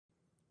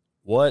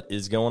What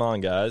is going on,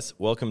 guys?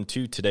 Welcome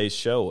to today's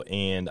show,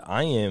 and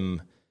I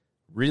am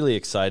really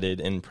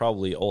excited and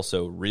probably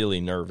also really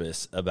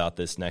nervous about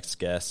this next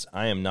guest.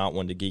 I am not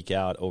one to geek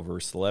out over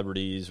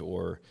celebrities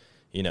or,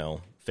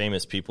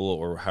 famous people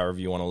or however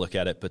you want to look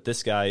at it, but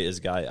this guy is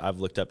a guy I've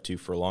looked up to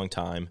for a long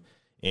time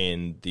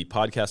in the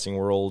podcasting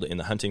world, in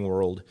the hunting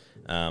world.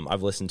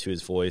 I've listened to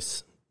his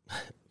voice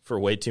for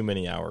way too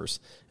many hours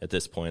at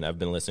this point. I've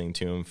been listening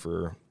to him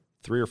for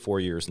 3 or 4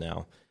 years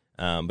now.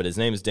 But his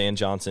name is Dan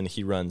Johnson.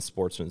 He runs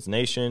Sportsman's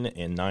Nation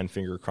and Nine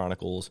Finger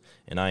Chronicles,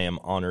 and I am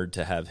honored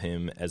to have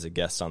him as a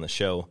guest on the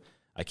show.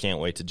 I can't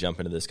wait to jump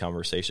into this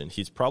conversation.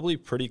 He's probably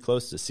pretty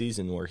close to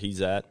season where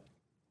he's at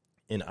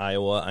in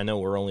Iowa. I know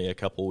we're only a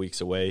couple weeks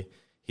away.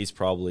 He's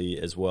probably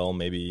as well,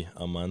 maybe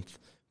a month.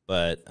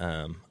 But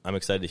I'm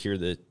excited to hear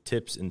the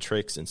tips and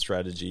tricks and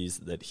strategies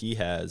that he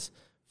has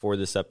for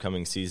this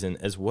upcoming season,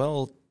 as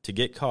well to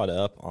get caught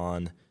up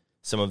on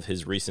some of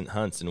his recent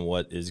hunts and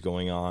what is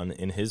going on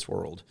in his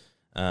world.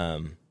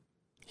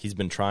 He's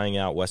been trying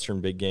out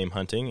Western big game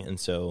hunting, and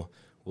so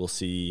we'll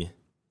see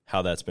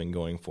how that's been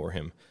going for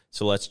him.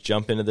 So let's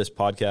jump into this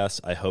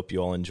podcast. I hope you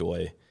all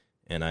enjoy,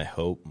 and I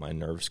hope my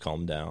nerves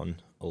calm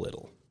down a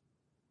little.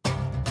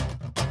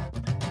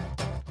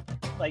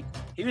 Like,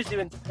 he was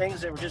doing things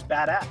that were just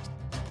badass.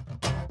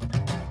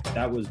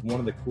 That was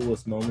one of the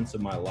coolest moments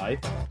of my life.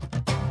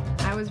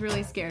 I was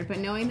really scared, but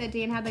knowing that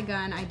Dan had the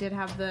gun, I did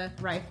have the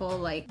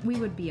rifle, we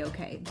would be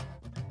okay.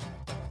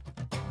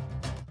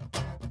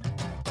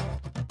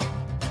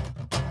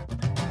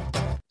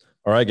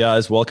 All right,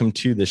 guys, welcome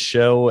to the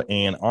show.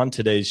 And on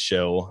today's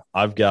show,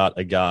 I've got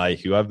a guy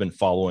who I've been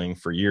following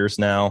for years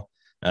now.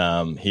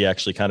 He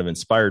actually kind of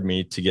inspired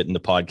me to get into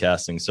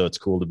podcasting, so it's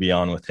cool to be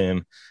on with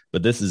him.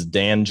 But this is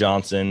Dan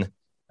Johnson.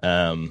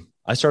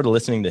 I started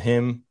listening to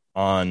him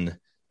on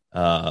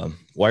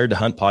Wired to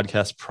Hunt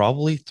podcast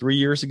probably 3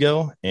 years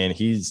ago, and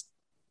he's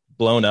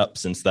blown up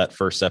since that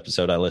first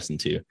episode I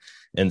listened to.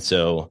 And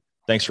so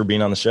thanks for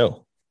being on the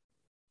show.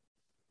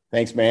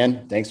 Thanks,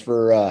 man. Thanks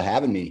for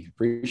having me.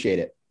 Appreciate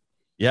it.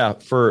 Yeah.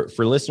 For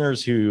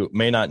listeners who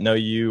may not know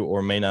you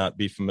or may not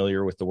be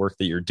familiar with the work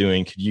that you're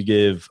doing, could you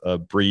give a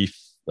brief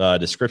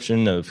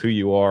description of who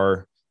you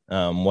are,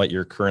 what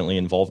you're currently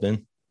involved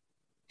in?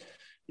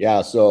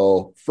 Yeah.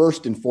 So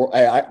first and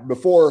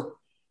foremost,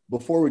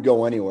 before we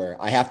go anywhere,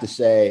 I have to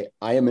say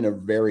I am in a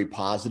very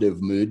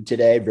positive mood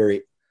today,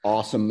 very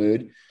awesome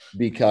mood,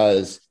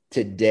 because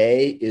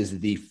today is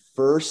the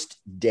first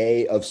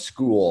day of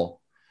school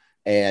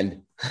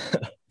and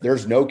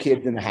there's no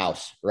kids in the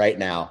house right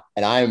now.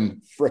 And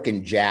I'm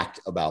freaking jacked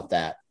about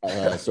that.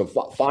 So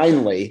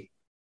finally,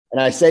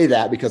 and I say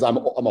that because I'm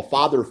a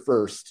father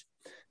first,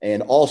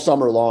 and all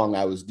summer long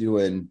I was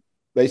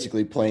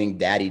basically playing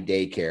daddy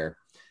daycare.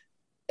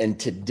 And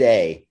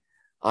today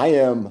I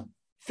am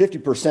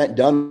 50%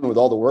 done with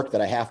all the work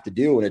that I have to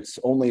do. And it's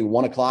only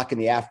 1 o'clock in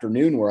the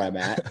afternoon where I'm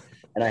at.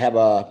 And I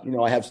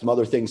have some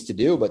other things to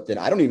do, but then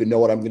I don't even know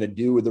what I'm going to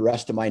do with the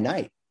rest of my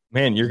night.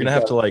 Man, you're going to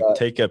have to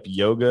take up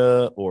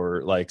yoga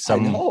or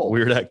some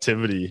weird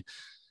activity.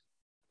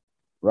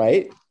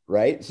 Right.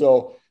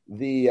 So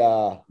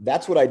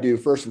that's what I do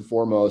first and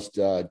foremost,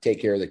 take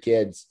care of the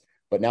kids.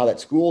 But now that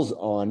school's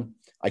on,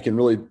 I can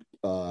really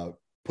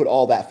put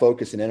all that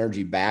focus and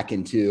energy back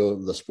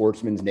into the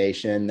Sportsman's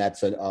Nation.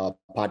 That's a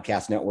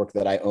podcast network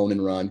that I own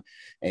and run.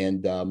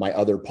 And my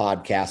other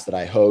podcast that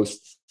I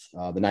host,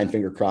 the Nine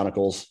Finger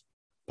Chronicles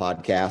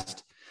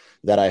podcast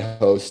that I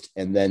host.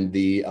 And then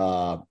the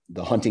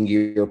Hunting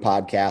Gear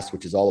podcast,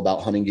 which is all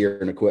about hunting gear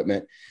and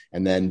equipment.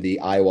 And then the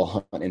Iowa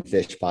Hunt and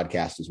Fish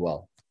podcast as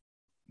well.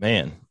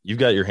 Man, you've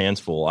got your hands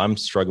full. I'm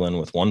struggling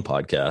with one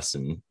podcast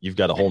and you've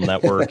got a whole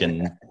network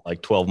and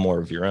 12 more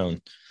of your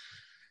own.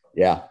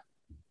 Yeah.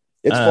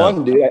 It's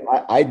fun, dude.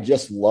 I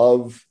just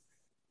love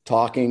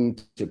talking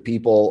to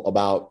people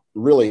about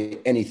really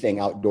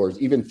anything outdoors,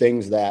 even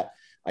things that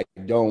I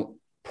don't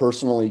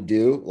personally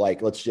do.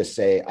 Like, let's just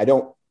say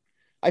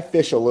I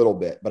fish a little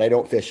bit, but I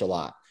don't fish a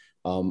lot.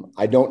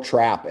 I don't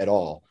trap at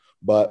all.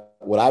 But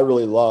what I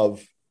really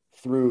love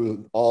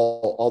through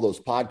all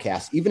those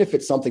podcasts, even if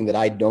it's something that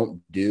I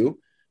don't do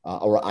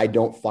or I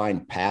don't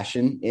find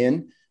passion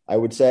in, I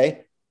would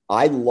say,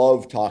 I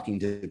love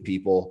talking to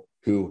people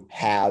who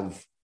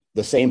have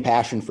the same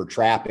passion for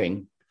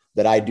trapping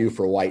that I do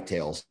for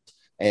whitetails.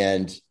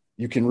 And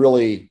you can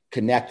really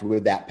connect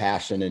with that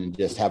passion and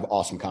just have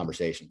awesome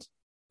conversations.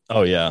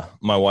 Oh, yeah.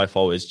 My wife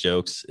always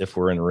jokes if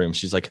we're in a room.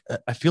 She's like,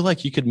 I feel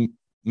like you could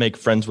make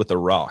friends with a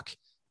rock.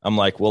 I'm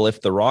like, well,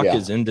 if the rock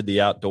is into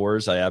the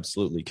outdoors, I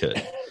absolutely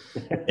could.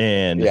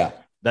 And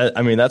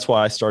that's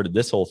why I started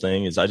this whole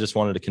thing is I just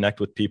wanted to connect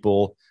with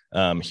people,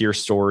 hear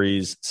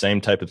stories,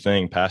 same type of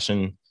thing,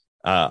 passion.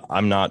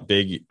 I'm not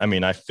big. I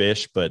mean, I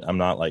fish, but I'm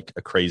not like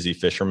a crazy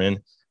fisherman,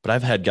 but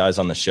I've had guys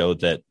on the show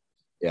that,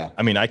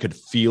 I could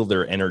feel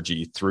their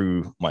energy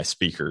through my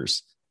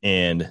speakers.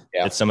 And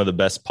it's some of the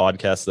best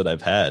podcasts that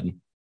I've had,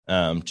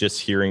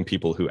 just hearing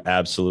people who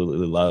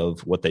absolutely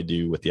love what they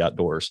do with the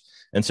outdoors.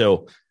 And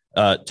so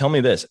tell me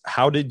this,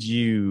 how did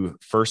you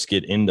first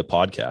get into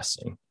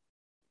podcasting?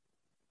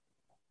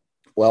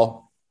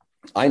 Well,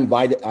 I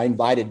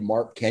invited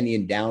Mark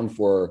Kenyon down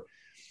for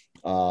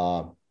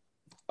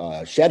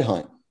shed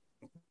hunt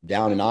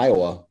down in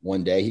Iowa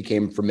one day. He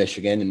came from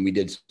Michigan and we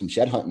did some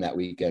shed hunting that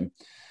weekend.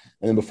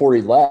 And then before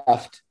he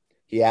left,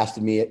 he asked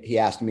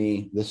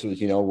me, this was,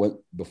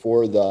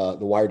 before the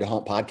Wired to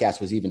Hunt podcast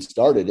was even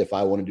started, if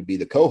I wanted to be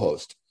the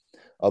co-host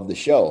of the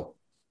show.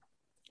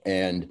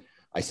 And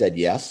I said,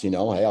 yes, hey,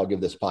 I'll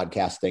give this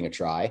podcast thing a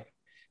try.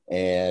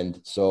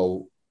 And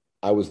so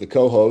I was the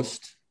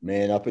co-host,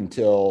 man, up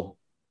until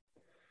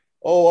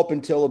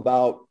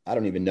about, I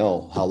don't even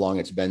know how long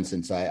it's been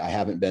since I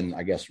haven't been,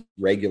 I guess,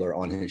 regular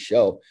on his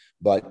show,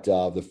 but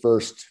the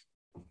first,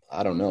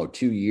 I don't know,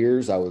 2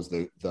 years I was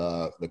the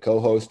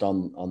co-host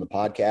on the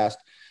podcast.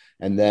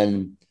 And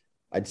then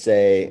I'd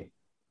say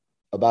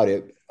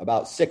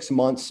about 6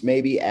 months,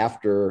 maybe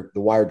after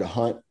the Wired to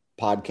Hunt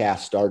podcast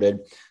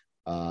started,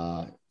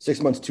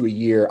 6 months to a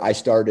year, I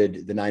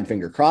started the Nine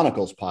Finger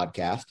Chronicles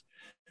podcast.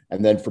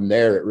 And then from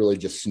there, it really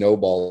just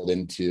snowballed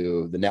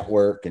into the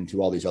network and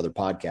to all these other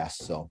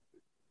podcasts. So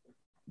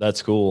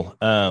that's cool.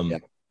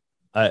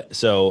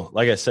 So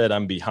like I said,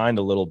 I'm behind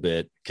a little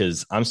bit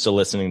because I'm still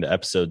listening to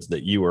episodes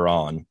that you were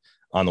on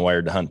the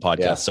Wired to Hunt podcast.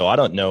 Yeah. So I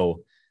don't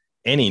know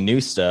any new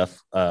stuff.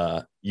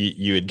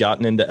 You had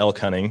gotten into elk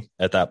hunting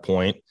at that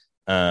point.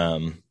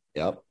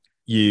 Yep.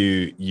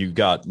 You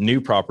got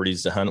new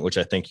properties to hunt, which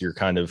I think you're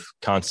kind of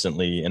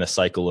constantly in a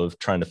cycle of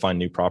trying to find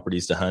new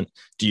properties to hunt.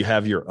 Do you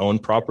have your own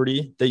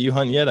property that you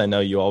hunt yet? I know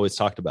you always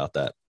talked about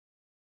that.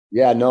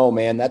 Yeah, no,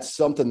 man, that's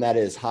something that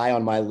is high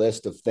on my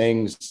list of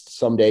things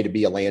someday to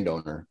be a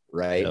landowner,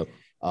 right? Yep.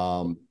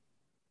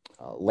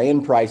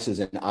 Land prices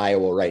in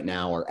Iowa right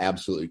now are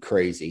absolutely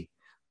crazy.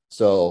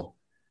 So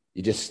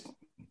you just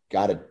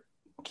got to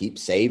keep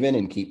saving,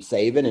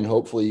 and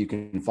hopefully you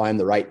can find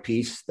the right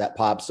piece that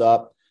pops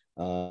up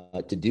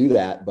to do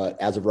that.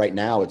 But as of right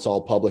now, it's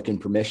all public and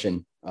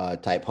permission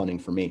type hunting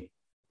for me.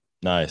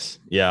 Nice.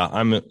 Yeah,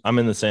 I'm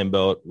in the same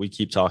boat. We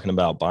keep talking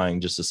about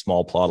buying just a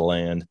small plot of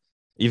land,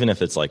 even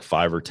if it's like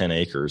 5 or 10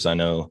 acres. I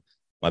know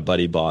my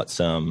buddy bought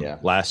some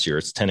last year.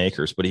 It's 10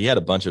 acres, but he had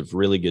a bunch of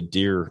really good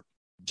deer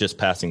just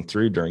passing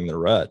through during the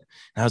rut.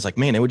 And I was like,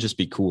 man, it would just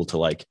be cool to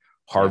like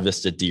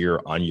harvest a deer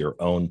on your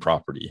own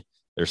property.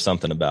 There's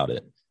something about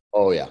it.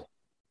 Oh yeah.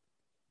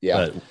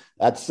 Yeah. But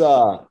that's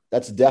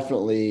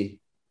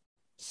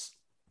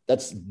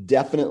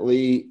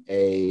definitely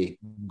a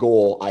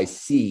goal I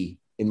see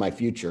in my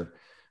future,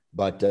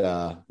 but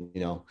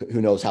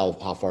who knows how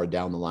far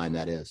down the line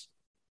that is.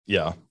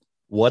 Yeah.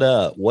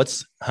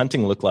 What's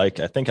hunting look like?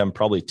 I think I'm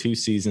probably 2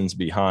 seasons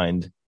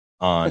behind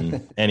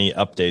on any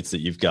updates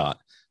that you've got.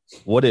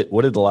 What did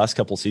the last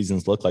couple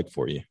seasons look like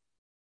for you?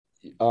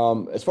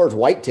 As far as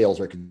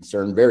whitetails are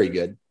concerned, very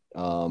good.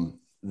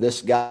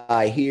 This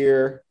guy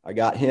here, I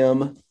got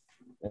him.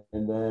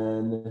 And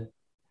then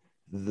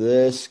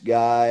this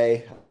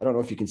guy, I don't know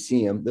if you can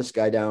see him, this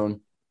guy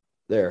down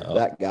there,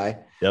 that guy.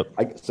 Yep.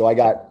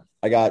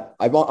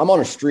 I'm on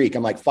a streak.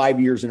 I'm like 5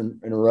 years in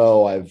a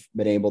row. I've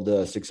been able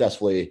to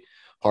successfully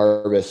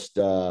harvest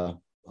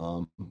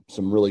some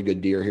really good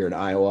deer here in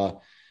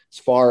Iowa. As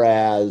far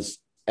as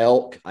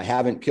elk, I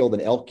haven't killed an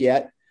elk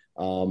yet.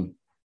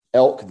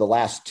 Elk, the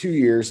last 2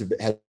 years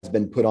has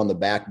been put on the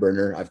back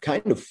burner. I've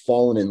kind of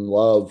fallen in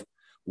love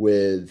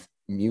with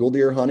mule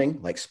deer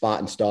hunting, like spot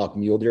and stalk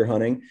mule deer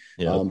hunting.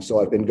 Yep.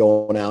 So I've been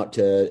going out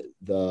to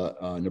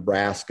the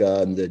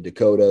Nebraska and the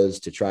Dakotas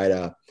to try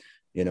to,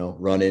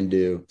 run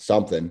into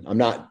something. I'm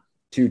not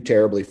too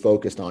terribly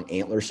focused on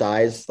antler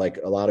size like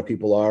a lot of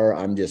people are.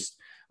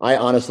 I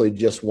honestly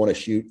just want to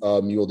shoot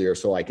a mule deer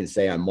so I can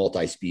say I'm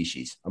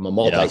multi-species. I'm a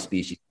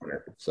multi-species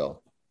hunter.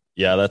 So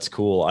yeah, that's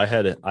cool. I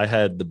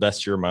had the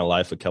best year of my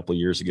life a couple of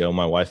years ago.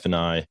 My wife and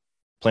I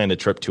planned a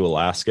trip to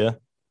Alaska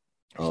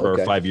for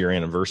our 5-year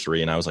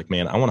anniversary. And I was like,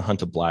 man, I want to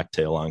hunt a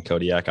blacktail on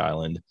Kodiak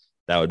Island.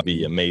 That would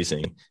be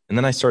amazing. And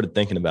then I started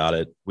thinking about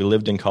it. We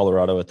lived in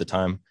Colorado at the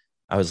time.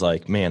 I was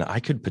like, man,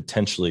 I could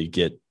potentially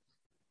get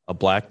a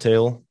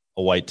blacktail,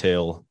 a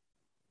whitetail,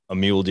 a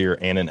mule deer,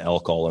 and an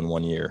elk all in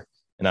 1 year.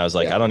 And I was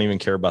like, I don't even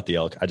care about the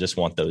elk. I just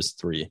want those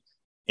 3.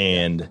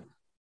 And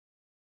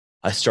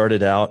I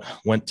started out,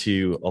 went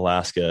to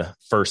Alaska,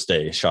 first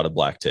day, shot a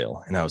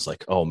blacktail. And I was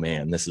like, oh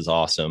man, this is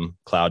awesome.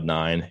 Cloud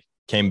 9,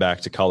 came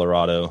back to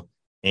Colorado,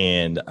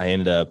 and I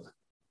ended up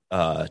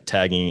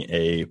tagging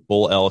a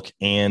bull elk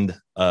and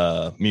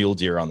a mule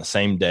deer on the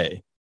same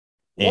day.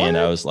 And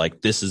I was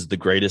like, this is the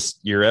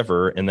greatest year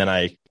ever. And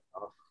then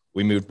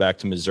we moved back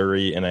to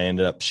Missouri, and I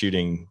ended up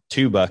shooting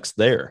 2 bucks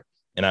there.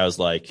 And I was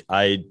like,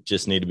 I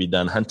just need to be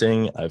done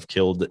hunting. I've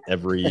killed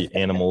every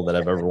animal that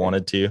I've ever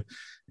wanted to.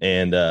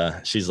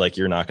 And she's like,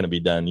 you're not going to be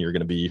done. You're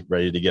going to be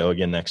ready to go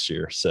again next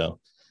year. So,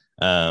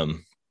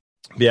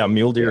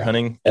 mule deer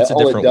hunting, it's a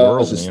different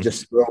world, man.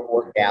 Just throw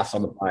more gas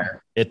on the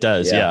fire. It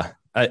does. Yeah.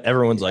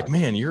 Everyone's like,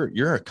 man,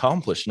 you're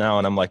accomplished now.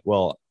 And I'm like,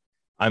 well,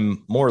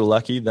 I'm more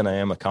lucky than I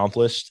am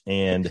accomplished.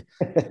 And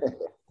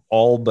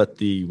all but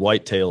the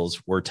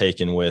whitetails were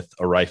taken with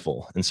a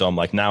rifle. And so I'm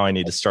like, now I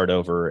need to start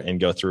over and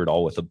go through it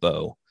all with a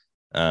bow.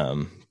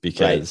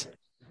 Because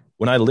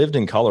when I lived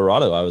in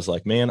Colorado, I was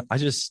like, man,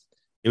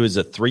 it was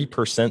a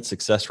 3%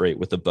 success rate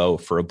with a bow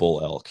for a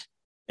bull elk.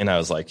 And I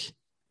was like,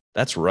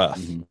 that's rough.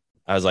 Mm-hmm.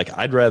 I was like,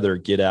 I'd rather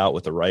get out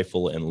with a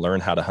rifle and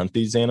learn how to hunt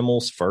these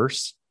animals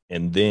first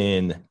and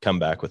then come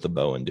back with a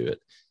bow and do it.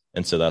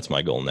 And so that's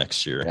my goal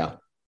next year. Yeah.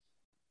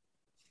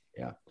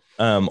 Yeah.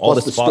 All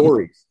the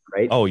stories,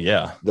 right? Oh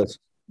yeah. The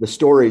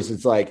stories.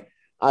 It's like,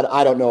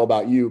 I don't know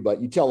about you,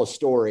 but you tell a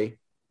story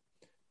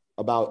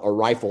about a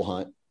rifle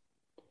hunt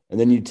and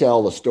then you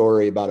tell a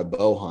story about a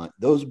bow hunt.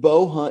 Those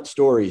bow hunt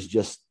stories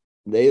just,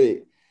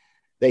 they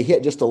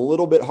hit just a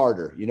little bit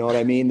harder. You know what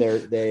I mean?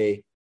 There's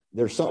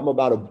something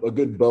about a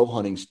good bow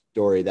hunting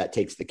story that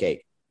takes the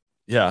cake.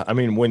 Yeah. I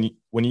mean,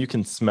 when you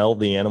can smell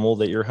the animal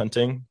that you're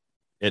hunting,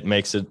 it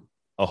makes it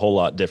a whole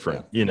lot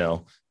different. Yeah. You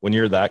know, when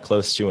you're that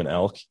close to an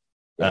elk.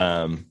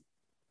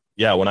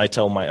 When I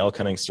tell my elk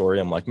hunting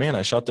story, I'm like, man,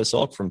 I shot this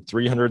elk from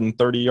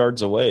 330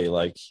 yards away.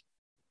 Like,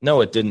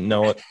 no, it didn't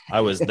know it.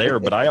 I was there,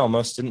 but I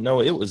almost didn't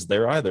know it was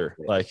there either.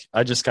 Like,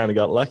 I just kind of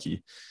got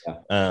lucky.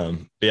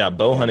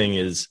 Bow hunting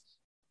is,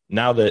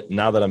 now that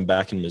I'm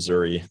back in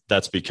Missouri,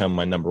 that's become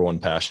my number one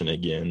passion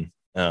again.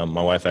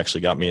 My wife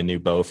actually got me a new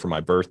bow for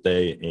my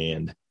birthday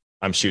and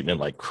I'm shooting it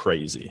like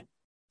crazy.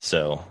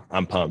 So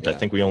I'm pumped. Yeah. I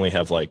think we only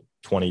have like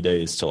 20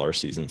 days till our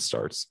season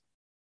starts.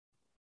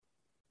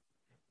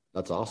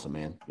 That's awesome,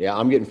 man. Yeah.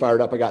 I'm getting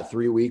fired up. I got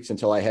 3 weeks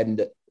until I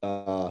head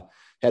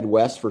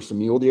west for some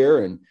mule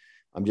deer. And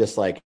I'm just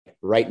like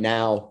right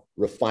now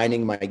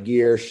refining my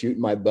gear,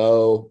 shooting my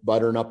bow,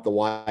 buttering up the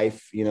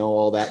wife, you know,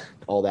 all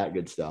that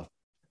good stuff.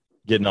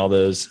 Getting all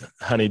those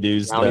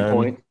honeydews done.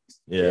 Point.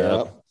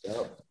 Yeah.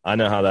 Yep. I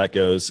know how that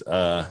goes.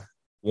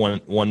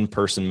 One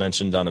person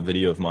mentioned on a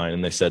video of mine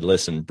and they said,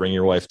 listen, bring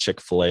your wife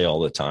Chick-fil-A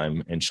all the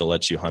time and she'll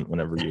let you hunt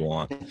whenever you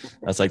want.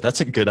 I was like, that's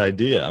a good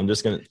idea. I'm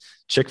just going to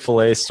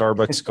Chick-fil-A,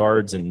 Starbucks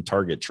cards and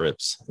Target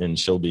trips and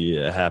she'll be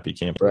a happy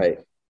camper. Right.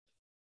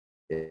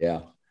 Yeah.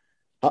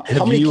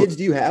 How many kids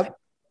do you have?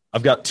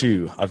 I've got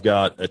 2. I've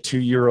got a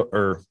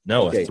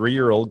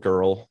 3-year-old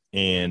girl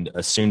and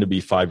a soon to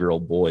be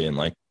 5-year-old boy in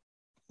 8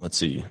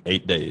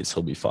 days.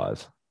 He'll be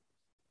 5.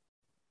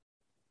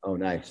 Oh,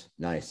 nice.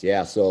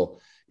 Yeah. So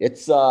it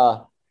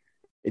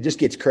just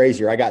gets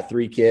crazier. I got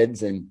 3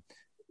 kids and,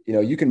 you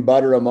know, you can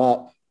butter them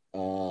up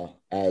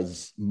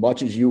as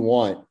much as you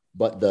want,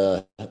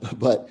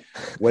 but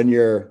when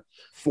you're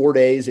 4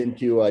 days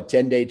into a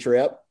 10-day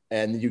trip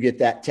and you get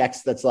that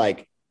text that's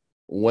like,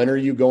 when are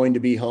you going to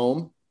be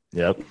home?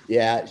 Yep.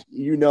 Yeah.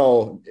 You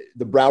know,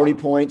 the brownie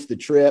points, the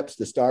trips,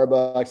 the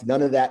Starbucks,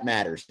 none of that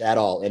matters at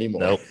all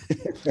anymore. Nope.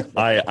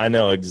 I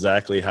know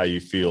exactly how you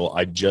feel.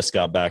 I just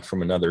got back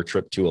from another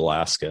trip to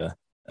Alaska.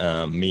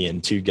 Me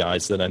and 2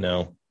 guys that I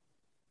know,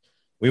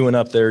 we went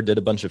up there, did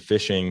a bunch of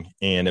fishing,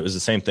 and it was the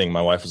same thing.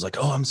 My wife was like,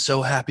 oh, I'm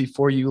so happy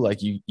for you.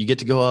 Like you get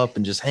to go up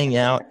and just hang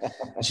out.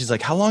 And she's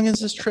like, how long is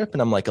this trip?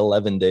 And I'm like,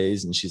 11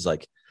 days. And she's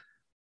like,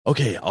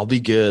 okay, I'll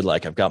be good.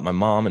 Like I've got my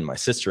mom and my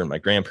sister and my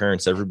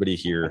grandparents, everybody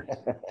here.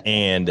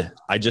 And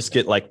I just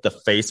get like the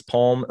face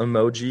palm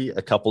emoji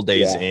a couple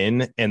days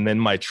in. And then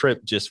my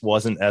trip just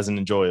wasn't as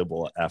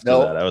enjoyable after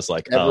that. I was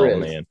like, oh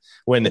man,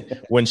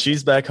 when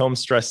she's back home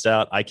stressed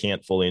out, I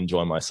can't fully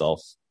enjoy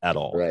myself at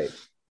all. Right.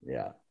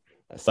 Yeah.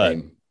 But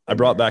I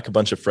brought back a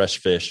bunch of fresh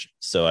fish.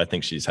 So I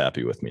think she's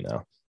happy with me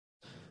now.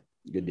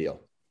 Good deal.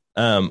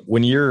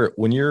 When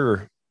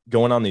you're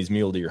going on these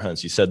mule deer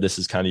hunts, you said this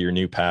is kind of your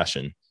new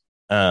passion.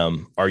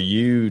 Are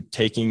you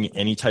taking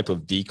any type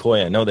of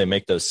decoy? I know they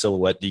make those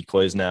silhouette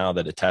decoys now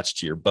that attach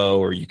to your bow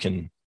or you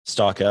can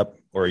stock up,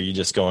 or are you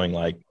just going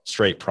like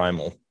straight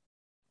primal?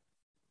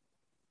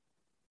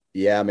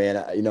 Yeah,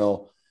 man. You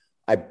know,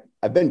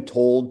 I've been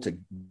told to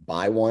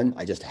buy one.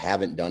 I just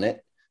haven't done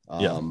it.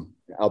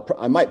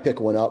 I might pick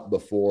one up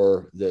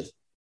before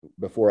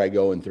I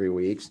go in 3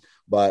 weeks,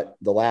 but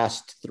the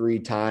last 3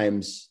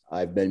 times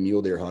I've been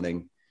mule deer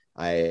hunting,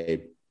 I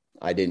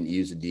didn't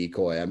use a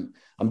decoy.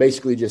 I'm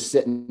basically just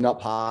sitting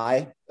up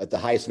high at the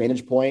highest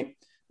vantage point,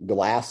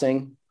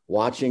 glassing,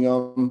 watching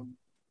them,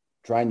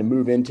 trying to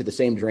move into the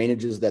same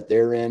drainages that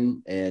they're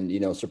in and, you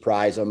know,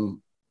 surprise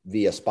them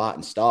via spot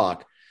and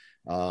stalk,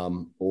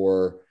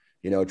 or,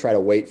 you know, try to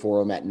wait for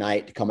them at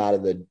night to come out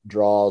of the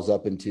draws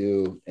up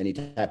into any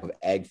type of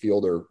ag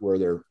field or where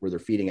they're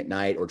feeding at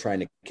night, or trying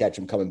to catch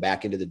them coming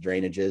back into the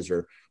drainages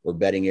or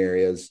bedding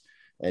areas,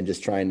 and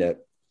just trying to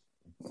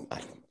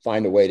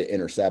find a way to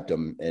intercept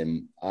them.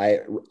 And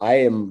I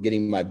am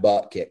getting my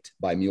butt kicked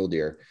by mule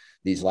deer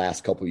these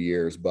last couple of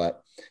years,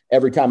 but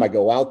every time I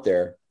go out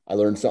there, I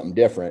learn something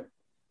different,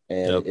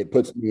 and it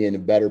puts me in a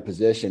better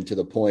position, to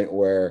the point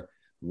where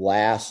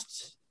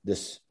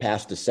this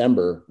past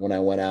December, when I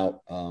went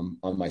out on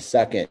my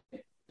second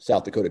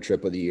South Dakota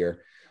trip of the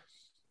year,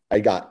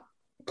 I got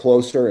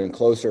closer and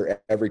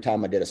closer every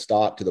time I did a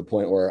stalk, to the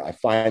point where I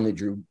finally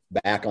drew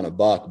back on a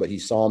buck, but he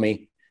saw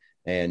me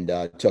and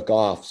took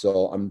off.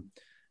 So I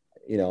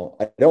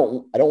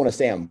don't want to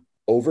say I'm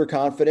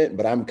overconfident,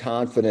 but I'm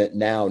confident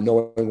now,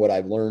 knowing what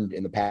I've learned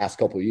in the past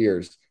couple of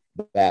years,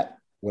 that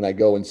when I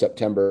go in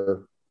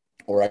September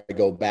or I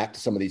go back to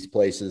some of these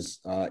places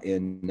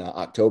in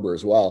October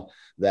as well,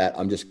 that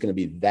I'm just going to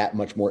be that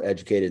much more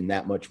educated and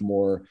that much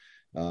more,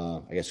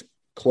 I guess,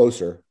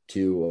 closer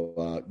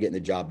to getting the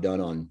job done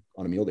on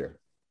a mule deer.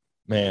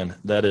 Man,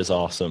 that is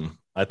awesome.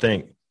 I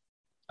think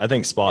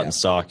spot and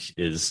stock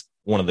is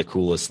one of the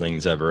coolest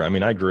things ever. I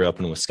mean, I grew up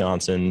in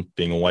Wisconsin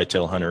being a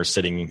whitetail hunter,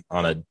 sitting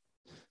on a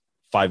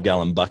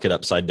 5-gallon bucket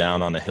upside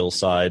down on a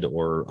hillside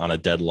or on a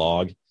dead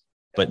log.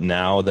 But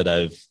now that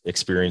I've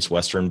experienced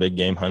Western big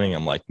game hunting,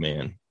 I'm like,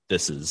 man,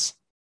 it's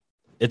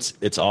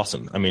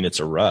awesome. I mean, it's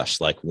a rush.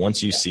 Like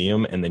once you see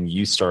them and then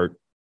you start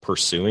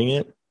pursuing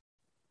it,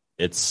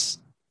 it's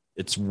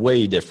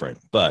way different.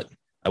 But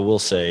I will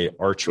say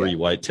archery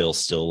whitetail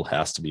still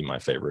has to be my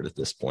favorite at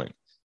this point.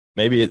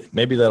 Maybe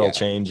that'll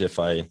change if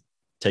I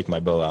take my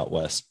bow out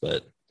west,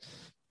 but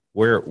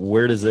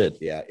where does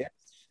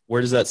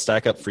that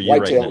stack up for you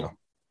whitetail, right now?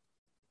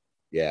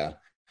 Yeah.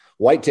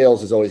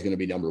 Whitetails is always going to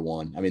be number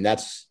one. I mean,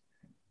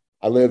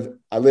 I live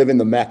in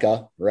the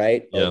Mecca,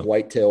 right? Of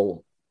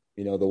whitetail,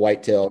 the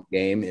whitetail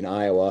game in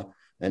Iowa.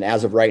 And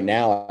as of right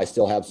now, I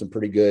still have some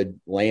pretty good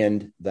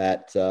land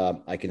that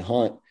I can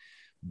hunt,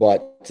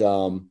 but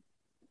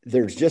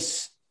there's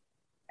just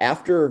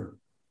after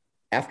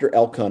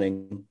elk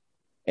hunting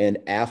and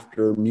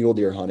after mule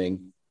deer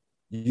hunting,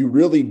 you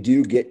really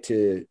do get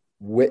to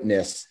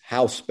witness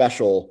how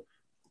special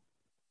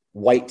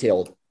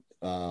whitetails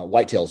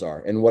are.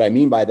 And what I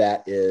mean by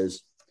that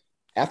is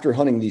after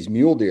hunting these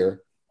mule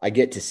deer, I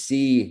get to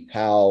see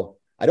how,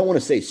 I don't want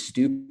to say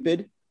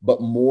stupid,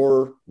 but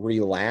more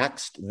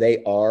relaxed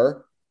they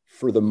are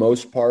for the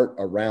most part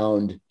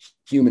around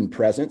human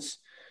presence.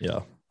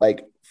 Yeah.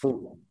 Like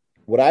for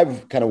what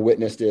I've kind of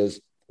witnessed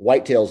is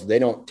whitetails, they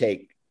don't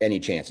take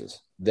any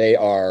chances. They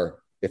are,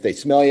 if they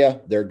smell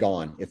you, they're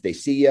gone. If they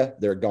see you,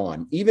 they're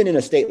gone. Even in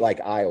a state like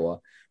Iowa,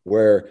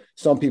 where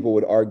some people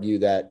would argue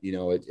that,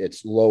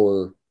 it's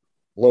lower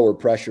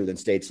pressure than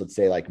states, let's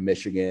say like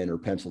Michigan or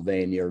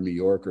Pennsylvania or New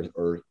York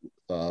or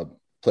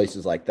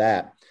places like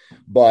that.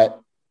 But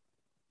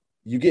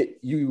you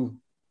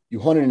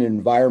hunt in an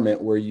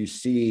environment where you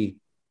see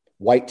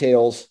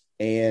whitetails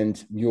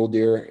and mule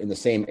deer in the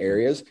same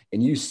areas,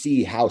 and you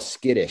see how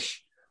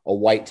skittish a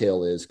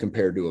whitetail is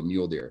compared to a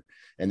mule deer.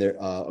 And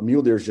a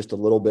mule deer is just a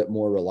little bit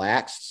more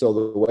relaxed. So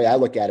the way I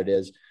look at it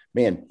is,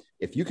 man,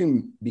 if you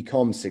can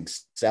become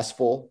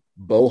successful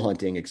bow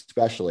hunting,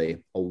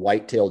 especially a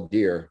whitetail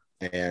deer,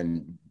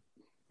 and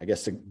I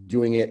guess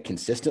doing it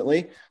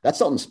consistently, that's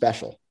something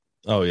special.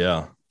 Oh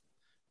yeah.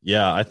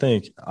 Yeah. I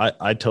think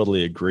I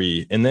totally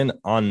agree. And then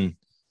on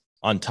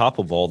top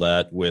of all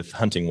that, with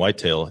hunting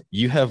whitetail,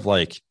 you have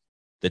like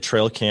the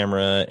trail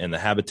camera and the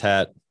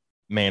habitat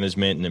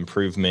management and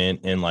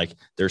improvement. And like,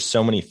 there's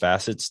so many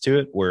facets to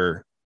it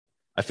where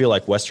I feel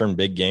like Western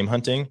big game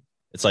hunting,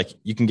 it's like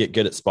you can get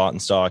good at spot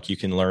and stalk. You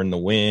can learn the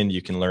wind,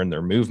 you can learn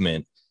their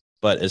movement.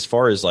 But as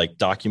far as like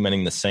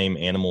documenting the same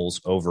animals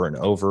over and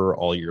over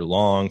all year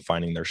long,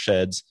 finding their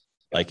sheds,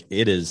 like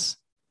it's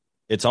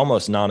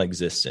almost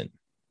non-existent.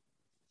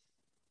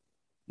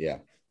 Yeah.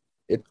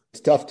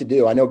 It's tough to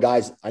do. I know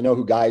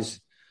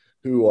guys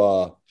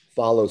who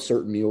follow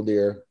certain mule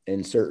deer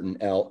and certain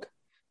elk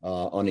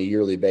on a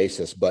yearly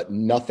basis, but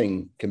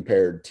nothing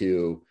compared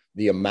to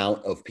the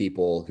amount of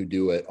people who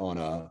do it on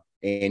a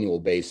annual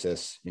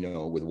basis,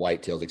 with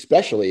whitetails,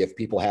 especially if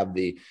people have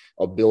the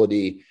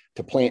ability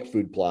to plant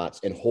food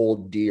plots and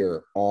hold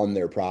deer on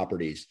their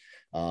properties.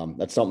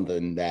 That's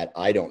something that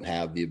I don't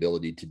have the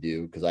ability to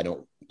do because I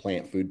don't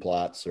plant food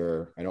plots,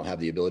 or I don't have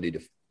the ability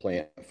to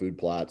plant food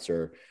plots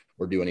or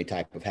do any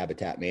type of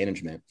habitat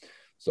management.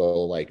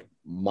 So like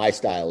my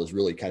style is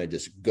really kind of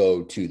just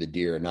go to the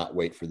deer and not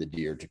wait for the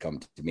deer to come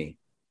to me.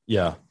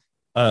 Yeah.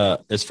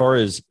 As far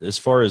as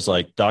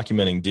like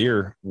documenting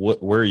deer,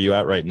 where are you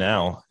at right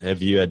now?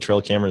 Have you had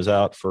trail cameras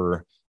out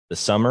for the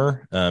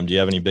summer? Do you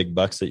have any big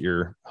bucks that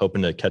you're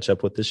hoping to catch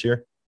up with this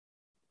year?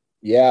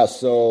 Yeah.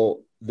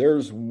 So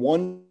there's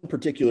one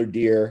particular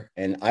deer,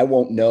 and I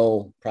won't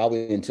know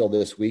probably until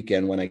this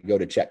weekend when I go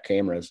to check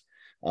cameras,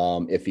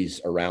 if he's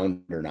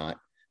around or not.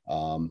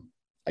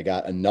 I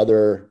got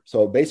another.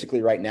 So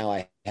basically right now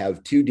I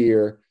have 2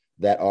 deer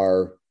that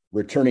are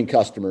returning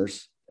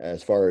customers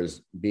as far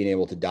as being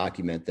able to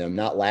document them.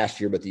 Not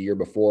last year, but the year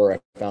before, I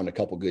found a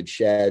couple good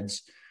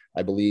sheds.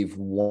 I believe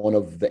one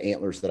of the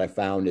antlers that I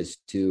found is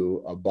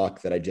to a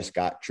buck that I just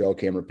got trail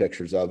camera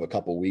pictures of a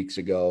couple weeks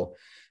ago.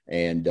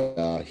 And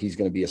he's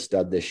going to be a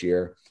stud this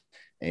year.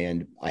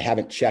 And I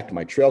haven't checked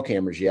my trail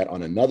cameras yet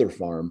on another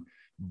farm,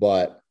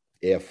 but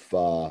if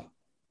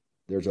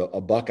there's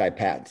a buck I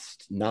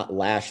passed not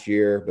last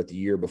year, but the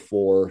year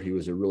before, he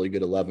was a really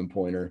good 11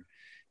 pointer.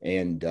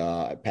 And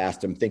I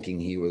passed him thinking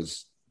he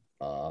was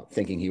a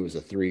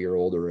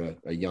 3-year-old or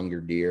a younger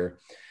deer.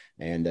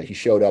 And he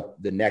showed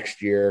up the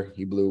next year.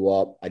 He blew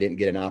up. I didn't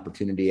get an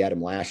opportunity at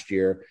him last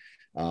year.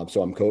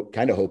 So I'm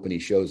kind of hoping he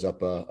shows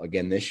up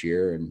again this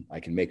year and I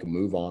can make a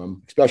move on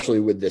him,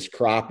 especially with this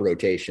crop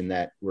rotation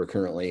that we're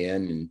currently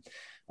in.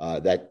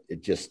 And that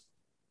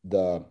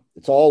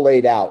it's all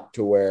laid out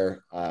to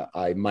where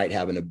I might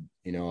have an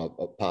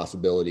a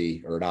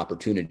possibility or an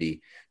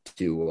opportunity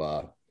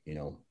to,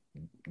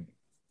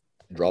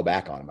 draw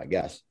back on them, I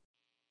guess.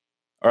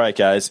 All right,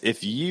 guys,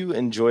 if you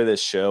enjoy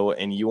this show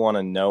and you want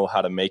to know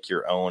how to make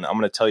your own, I'm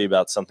going to tell you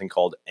about something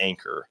called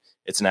Anchor.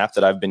 It's an app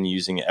that I've been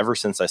using ever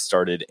since I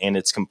started, and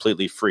it's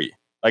completely free.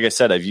 Like I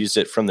said, I've used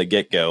it from the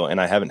get-go,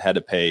 and I haven't had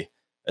to pay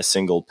a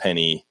single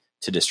penny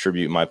to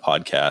distribute my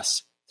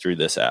podcasts through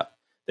this app.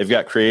 They've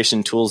got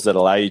creation tools that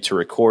allow you to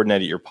record and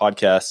edit your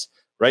podcasts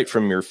right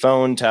from your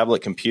phone,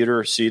 tablet,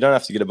 computer, so you don't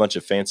have to get a bunch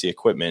of fancy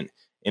equipment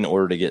in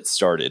order to get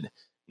started.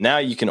 Now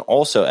you can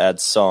also add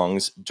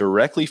songs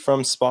directly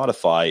from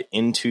Spotify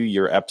into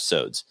your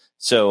episodes.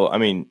 So, I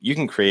mean, you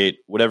can create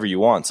whatever you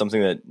want,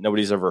 something that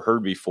nobody's ever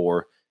heard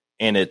before,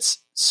 and it's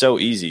so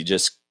easy.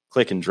 Just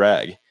click and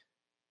drag.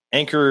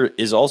 Anchor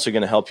is also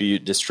going to help you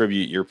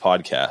distribute your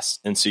podcast,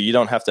 and so you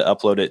don't have to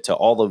upload it to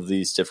all of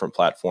these different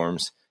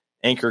platforms.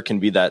 Anchor can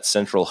be that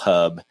central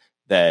hub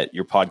that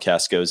your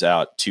podcast goes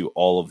out to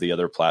all of the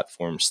other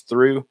platforms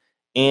through,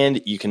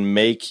 and you can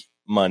make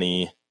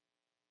money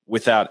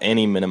without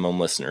any minimum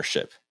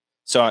listenership.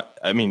 So,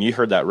 I mean, you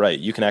heard that right.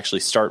 You can actually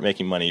start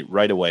making money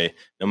right away,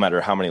 no matter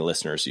how many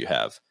listeners you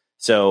have.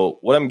 So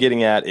what I'm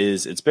getting at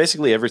is it's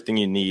basically everything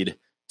you need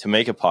to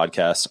make a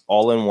podcast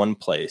all in one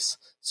place.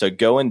 So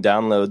go and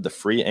download the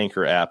free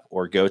Anchor app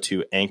or go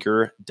to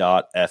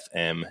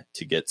anchor.fm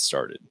to get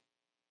started.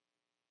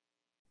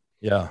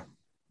 Yeah.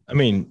 I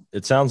mean,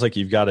 it sounds like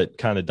you've got it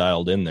kind of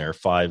dialed in there.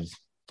 Five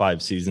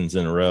seasons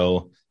in a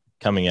row,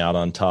 coming out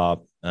on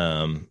top.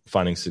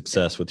 Finding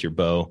success with your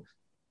bow.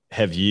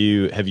 Have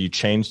you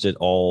changed at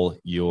all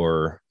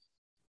your,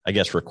 I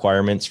guess,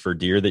 requirements for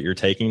deer that you're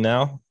taking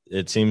now?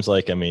 It seems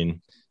like, I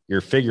mean,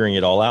 you're figuring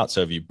it all out. So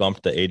have you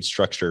bumped the age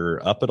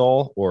structure up at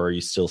all, or are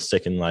you still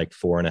sticking like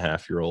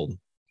 4.5-year-old?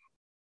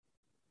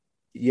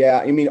 Yeah.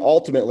 I mean,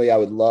 ultimately I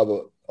would love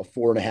a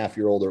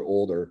 4.5-year-old or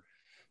older,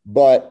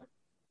 but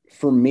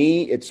for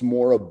me, it's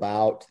more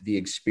about the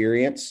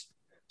experience.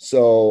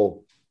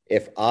 So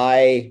if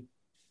I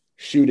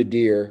shoot a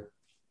deer,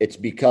 it's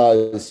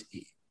because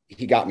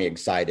he got me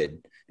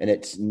excited, and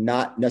it's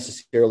not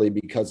necessarily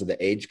because of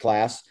the age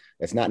class.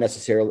 It's not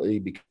necessarily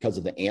because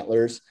of the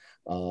antlers,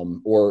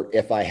 or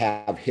if I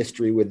have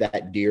history with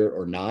that deer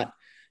or not.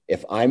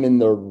 If I'm in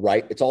the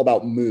right, it's all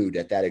about mood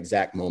at that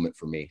exact moment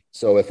for me.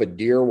 So if a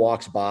deer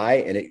walks by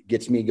and it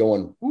gets me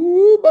going,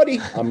 "Ooh, buddy,"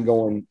 I'm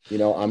going,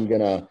 I'm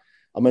going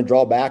to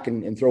draw back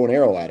and throw an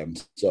arrow at him.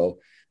 So,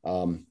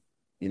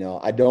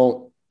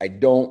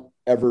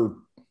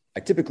 I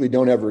typically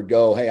don't ever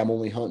go, "Hey, I'm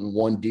only hunting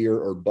one deer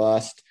or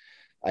bust."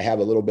 I have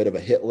a little bit of a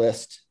hit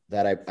list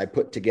that I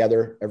put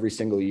together every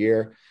single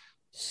year.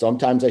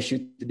 Sometimes I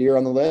shoot the deer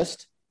on the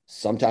list.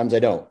 Sometimes I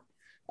don't.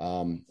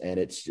 And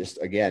it's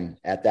just, again,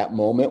 at that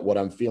moment, what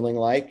I'm feeling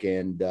like.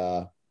 And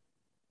I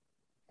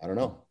don't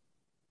know.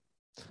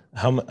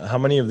 How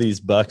many of these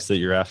bucks that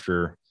you're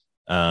after,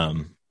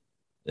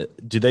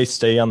 do they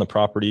stay on the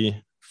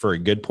property for a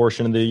good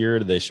portion of the year?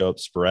 Do they show up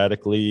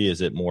sporadically?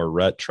 Is it more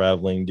rut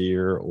traveling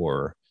deer,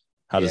 or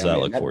how does that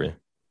look for you?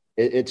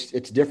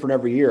 It's different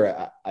every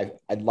year.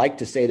 I'd like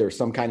to say there's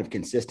some kind of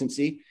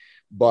consistency,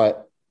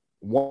 but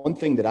one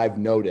thing that I've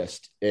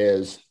noticed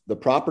is the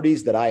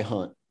properties that I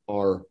hunt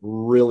are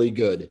really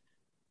good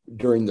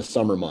during the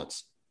summer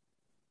months.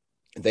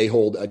 They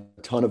hold a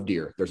ton of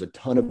deer. There's a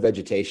ton of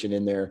vegetation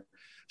in there,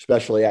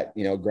 especially at,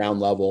 ground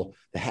level.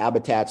 The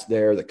habitat's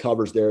there, the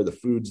cover's there, the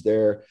food's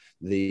there,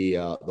 the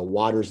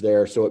water's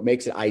there. So it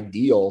makes it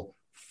ideal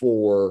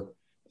for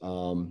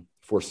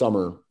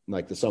summer,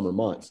 like the summer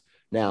months.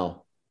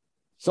 Now,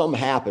 something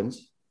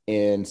happens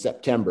in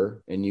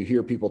September, and you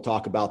hear people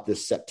talk about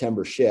this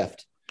September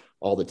shift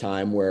all the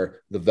time,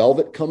 where the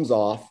velvet comes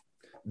off.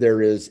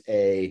 There is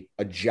a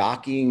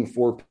jockeying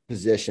for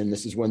position.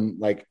 This is when,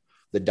 like,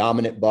 the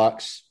dominant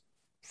bucks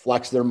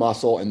flex their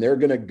muscle, and they're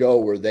going to go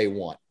where they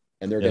want,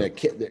 and they're going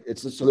to.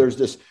 So there's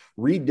this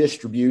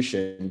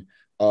redistribution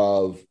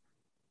of,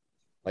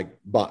 like,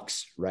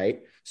 bucks,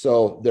 right?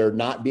 So they're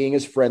not being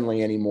as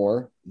friendly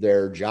anymore.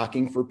 They're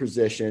jockeying for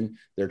position.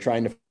 They're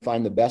trying to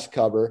find the best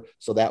cover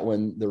so that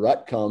when the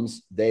rut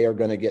comes, they are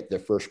going to get the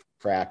first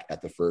crack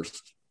at the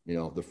first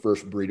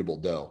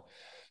breedable doe.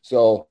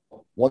 So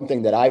one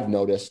thing that I've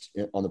noticed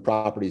on the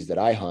properties that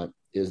I hunt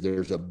is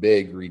there's a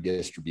big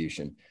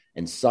redistribution.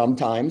 And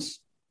sometimes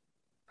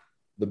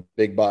the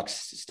big bucks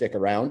stick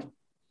around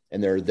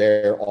and they're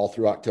there all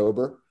through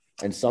October.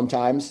 And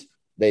sometimes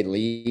they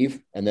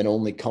leave and then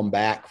only come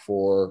back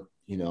for,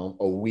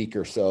 a week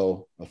or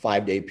so, a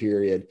 5-day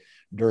period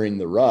during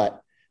the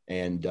rut.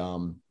 And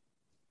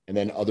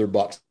then other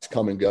bucks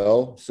come and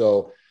go.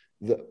 So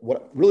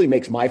what really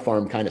makes my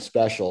farm kind of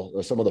special,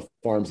 or some of the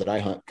farms that I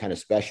hunt kind of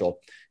special,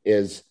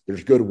 is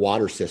there's good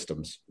water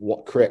systems,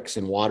 creeks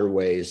and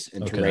waterways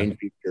and terrain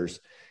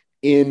features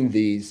in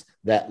these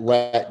that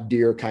let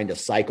deer kind of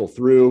cycle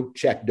through,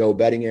 check doe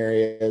bedding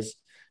areas.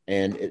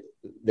 And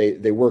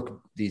they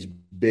work these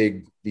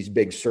big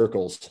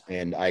circles.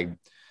 And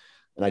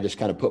I just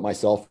kind of put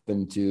myself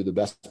into the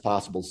best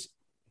possible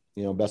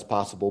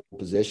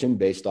position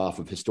based off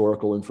of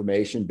historical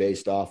information,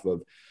 based off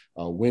of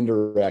wind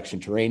direction,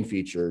 terrain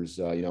features,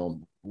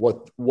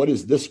 what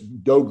is this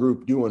doe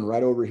group doing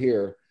right over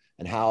here?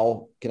 And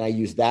how can I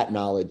use that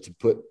knowledge to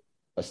put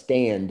a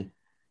stand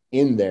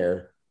in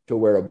there to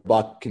where a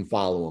buck can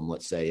follow them,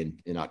 let's say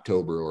in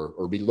October,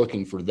 or be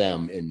looking for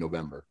them in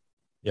November.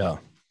 Yeah.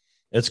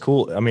 It's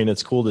cool. I mean,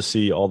 it's cool to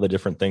see all the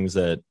different things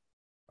that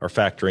are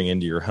factoring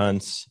into your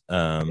hunts.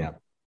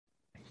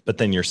 But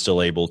then you're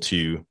still able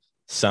to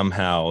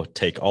somehow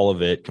take all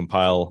of it,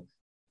 compile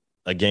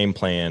a game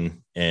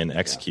plan, and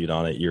execute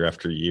on it year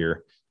after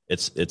year.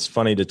 It's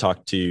funny to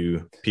talk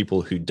to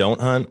people who don't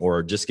hunt or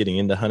are just getting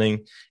into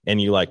hunting, and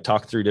you like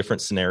talk through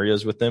different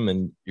scenarios with them,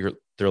 and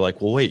they're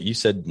like, well, wait, you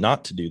said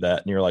not to do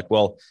that. And you're like,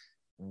 well,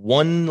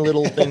 one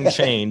little thing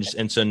changed.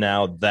 And so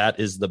now that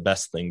is the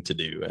best thing to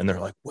do. And they're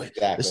like, wait,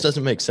 Exactly. This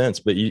doesn't make sense,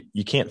 but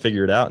you can't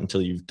figure it out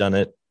until you've done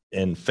it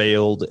and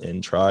failed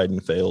and tried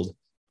and failed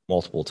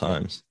multiple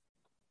times.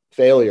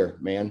 Failure,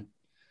 man.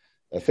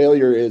 A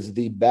failure is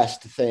the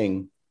best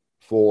thing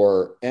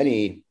for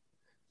any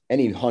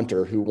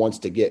hunter who wants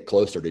to get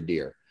closer to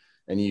deer.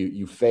 And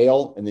you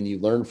fail, and then you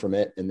learn from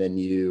it, and then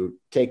you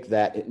take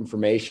that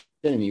information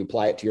and you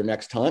apply it to your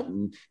next hunt,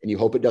 and you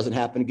hope it doesn't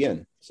happen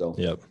again. So,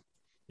 yep.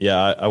 Yeah,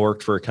 I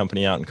worked for a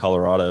company out in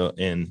Colorado,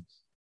 and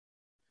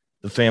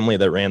the family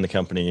that ran the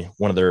company,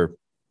 one of their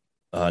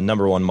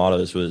number one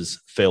mottos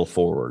was fail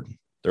forward.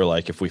 They're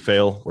like, if we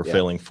fail, we're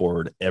failing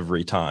forward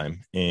every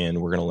time, and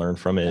we're going to learn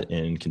from it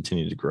and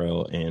continue to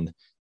grow. And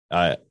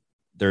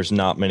there's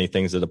not many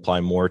things that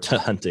apply more to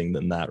hunting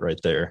than that right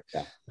there.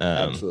 Yeah,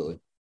 absolutely.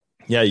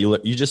 Yeah,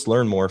 you just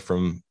learn more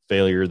from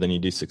failure than you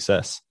do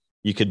success.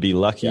 You could be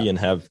lucky and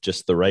have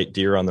just the right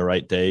deer on the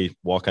right day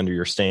walk under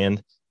your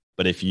stand.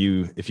 But if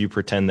you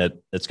pretend that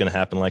it's going to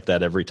happen like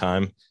that every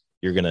time,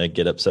 you're going to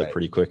get upset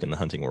pretty quick in the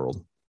hunting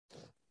world.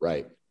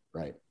 Right.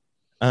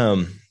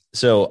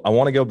 So I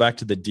want to go back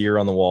to the deer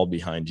on the wall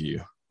behind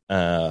you.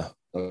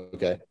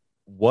 Okay.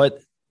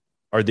 What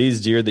are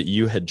these deer that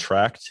you had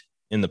tracked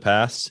in the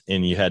past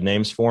and you had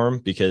names for them?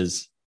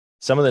 Because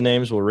some of the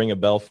names will ring a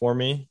bell for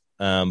me.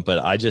 But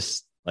I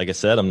just, like I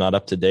said, I'm not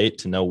up to date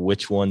to know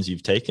which ones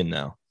you've taken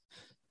now.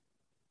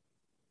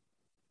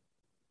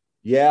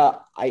 Yeah,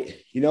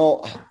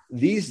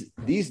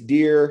 these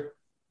deer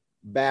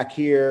back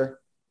here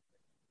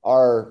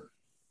are,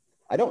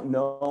 I don't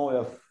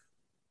know if,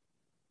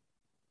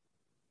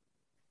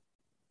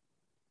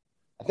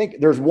 I think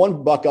there's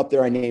one buck up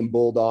there I named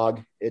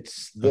Bulldog.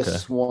 It's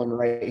this one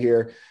right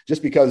here,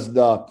 just because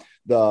the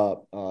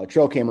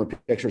trail camera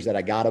pictures that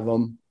I got of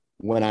him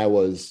when I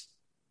was,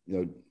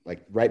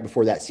 like right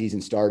before that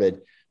season started,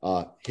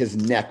 his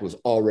neck was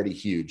already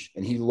huge,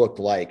 and he looked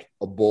like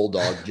a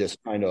bulldog just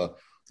kind of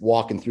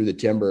walking through the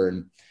timber.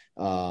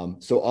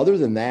 And so other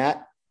than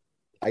that,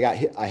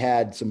 I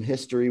had some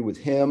history with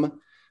him.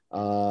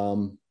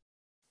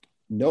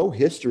 No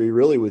history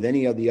really with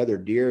any of the other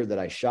deer that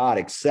I shot,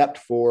 except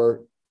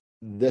for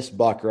this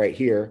buck right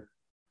here.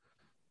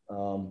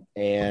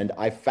 And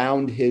I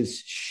found his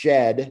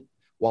shed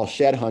while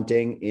shed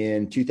hunting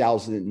in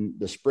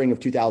the spring of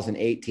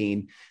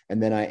 2018.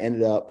 And then I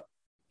ended up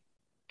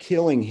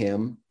killing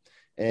him.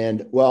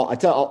 And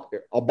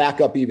I'll back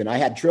up even. I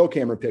had trail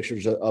camera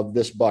pictures of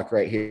this buck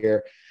right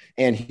here,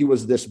 and he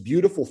was this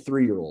beautiful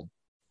 3-year-old.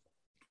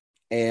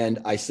 And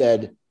I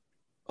said,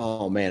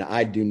 oh man,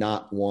 I do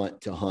not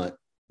want to hunt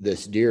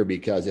this deer,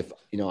 because if,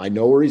 I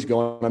know where he's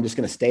going, I'm just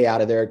going to stay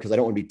out of there, because I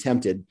don't want to be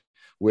tempted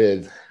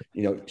with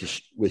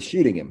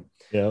shooting him.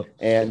 Yeah.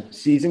 And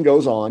season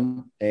goes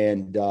on,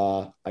 and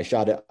I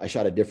shot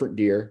a different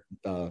deer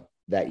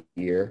that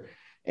year.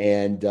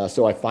 And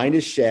so I find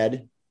his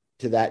shed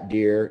to that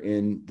deer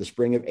in the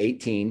spring of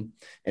 18.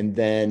 And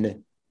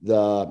then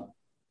the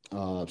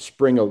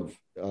spring of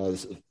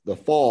the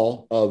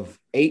fall of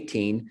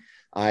 18,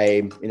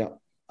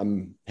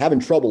 I'm having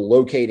trouble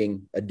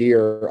locating a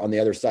deer on the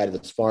other side of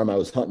this farm. I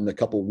was hunting a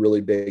couple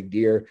really big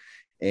deer,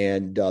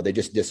 and they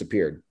just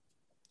disappeared.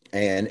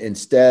 And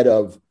instead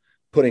of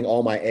putting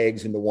all my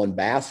eggs into one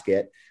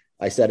basket,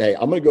 I said, hey,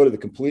 I'm going to go to the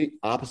complete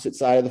opposite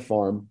side of the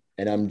farm,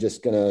 and I'm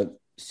just going to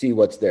see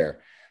what's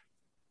there.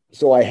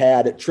 So I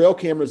had trail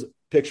cameras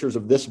pictures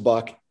of this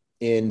buck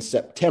in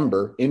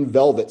September in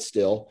velvet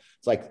still.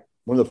 It's like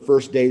one of the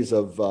first days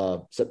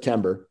of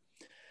September.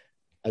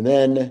 And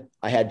then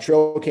I had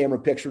trail camera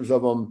pictures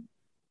of him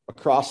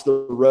across the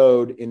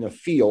road in a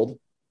field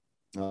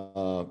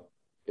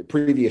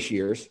previous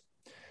years.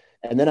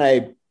 And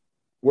then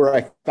where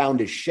I found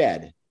his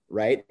shed,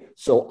 right?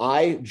 So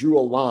I drew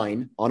a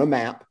line on a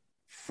map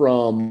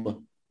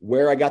from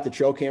where I got the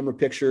trail camera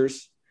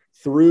pictures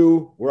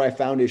through where I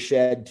found his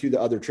shed to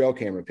the other trail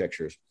camera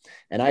pictures.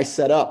 And I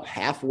set up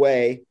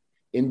halfway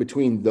in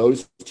between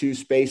those two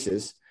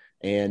spaces,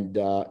 and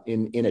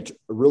in a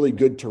really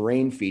good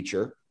terrain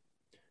feature.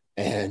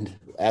 And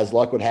as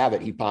luck would have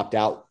it, he popped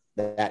out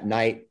that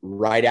night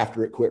right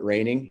after it quit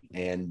raining.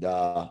 And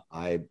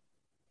I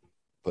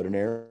put an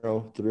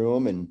arrow through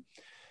him, and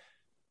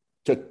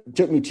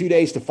took me 2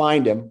 days to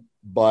find him,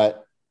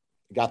 but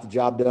got the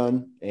job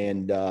done.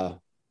 And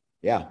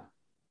yeah.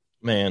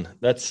 Man,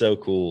 that's so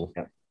cool.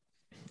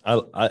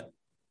 I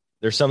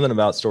there's something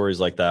about stories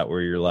like that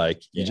where you're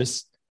like, you Yeah.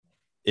 just,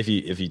 if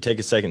you take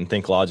a second and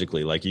think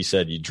logically, like you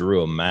said, you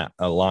drew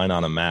a line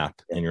on a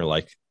map, and you're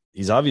like,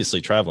 he's obviously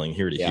traveling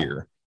here to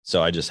here.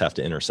 So I just have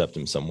to intercept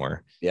him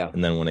somewhere. Yeah.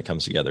 And then when it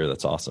comes together,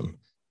 that's awesome.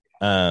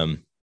 On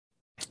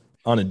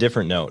a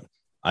different note,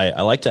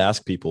 I like to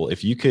ask people,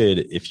 if you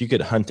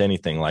could hunt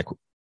anything, like,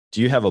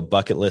 do you have a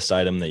bucket list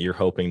item that you're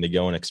hoping to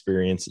go and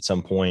experience at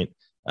some point?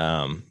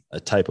 A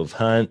type of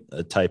hunt,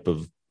 a type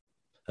of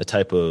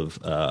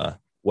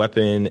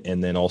weapon,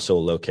 and then also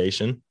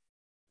location.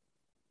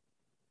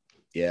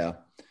 Yeah.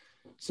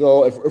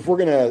 So if we're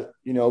going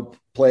to,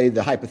 play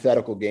the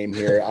hypothetical game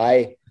here,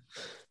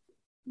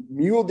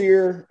 mule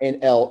deer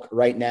and elk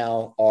right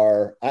now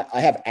I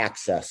have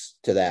access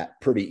to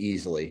that pretty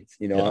easily.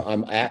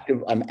 I'm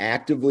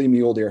actively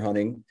mule deer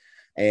hunting,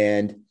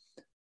 and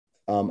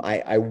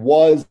I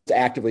was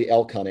actively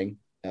elk hunting,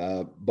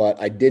 but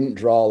I didn't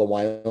draw the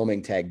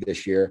Wyoming tag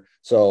this year.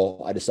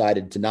 So I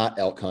decided to not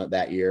elk hunt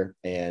that year,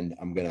 and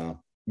I'm going to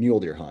mule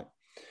deer hunt.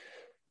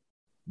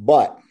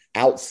 But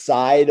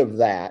outside of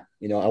that,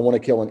 I want to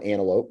kill an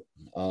antelope,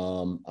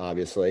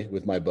 obviously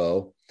with my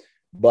bow,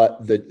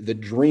 but the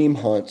dream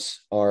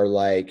hunts are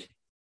like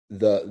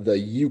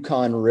the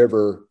Yukon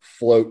River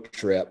float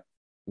trip,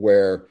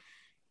 where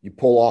you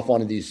pull off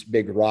onto these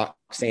big rock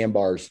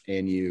sandbars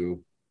and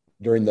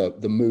during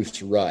the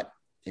moose rut,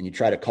 and you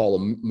try to call a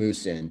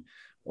moose in,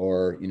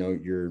 or,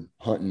 you're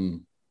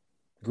hunting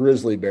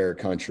grizzly bear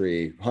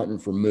country, hunting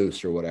for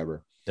moose or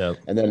whatever. Yeah.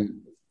 And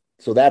then,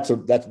 so that's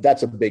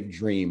a big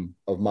dream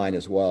of mine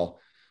as well.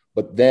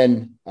 But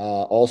then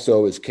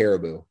also is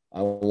caribou.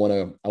 I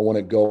want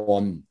to go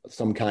on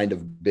some kind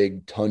of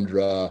big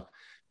tundra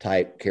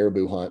type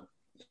caribou hunt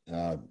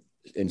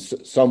in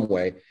some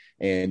way,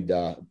 and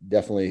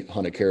definitely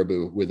hunt a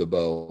caribou with a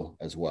bow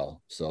as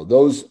well. So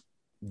those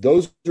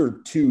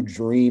are two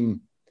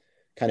dream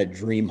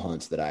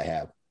hunts that I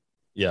have.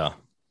 Yeah.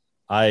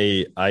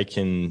 I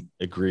can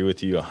agree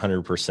with you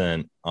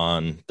 100%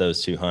 on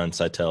those two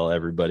hunts. I tell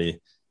everybody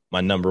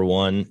my number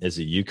one is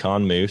a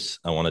Yukon moose.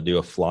 I want to do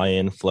a fly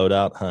in, float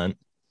out hunt.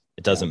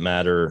 It doesn't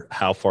matter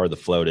how far the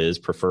float is.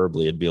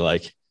 Preferably it'd be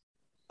like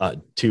a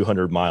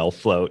 200-mile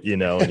float,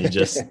 and you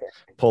just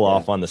pull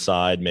off on the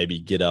side, maybe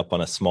get up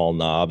on a small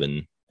knob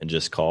and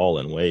just call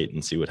and wait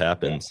and see what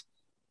happens.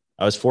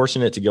 I was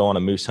fortunate to go on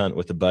a moose hunt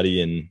with a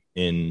buddy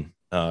in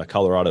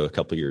Colorado a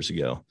couple of years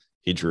ago.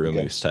 He drew a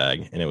moose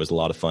tag, and it was a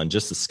lot of fun,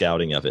 just the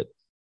scouting of it.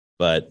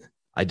 But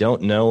I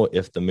don't know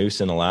if the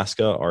moose in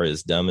Alaska are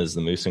as dumb as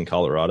the moose in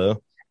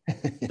Colorado.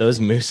 Those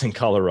moose in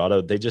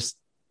Colorado, they're just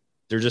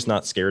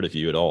not scared of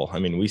you at all. I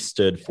mean, we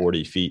stood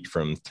 40 feet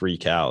from 3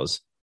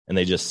 cows, and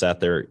they just sat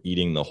there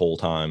eating the whole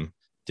time.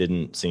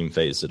 Didn't seem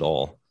phased at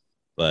all.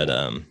 But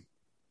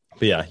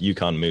yeah,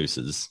 Yukon moose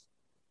is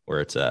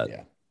where it's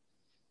at.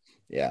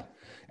 Yeah.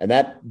 And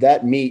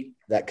that meat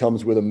that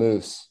comes with a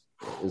moose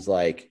is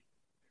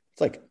it's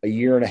like a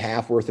year and a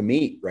half worth of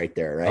meat right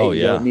there, right? Oh,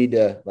 yeah. You don't need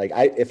to,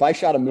 if I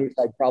shot a moose,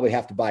 I'd probably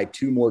have to buy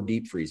 2 more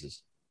deep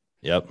freezes.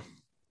 Yep.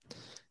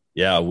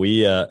 Yeah,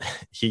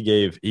 he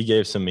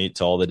gave some meat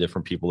to all the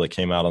different people that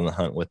came out on the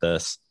hunt with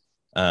us.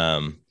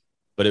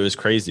 But it was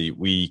crazy.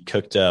 We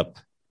cooked up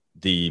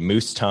the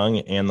moose tongue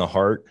and the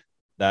heart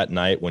that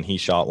night when he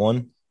shot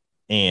one,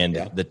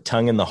 and the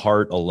tongue and the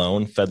heart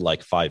alone fed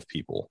like 5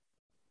 people.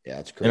 Yeah,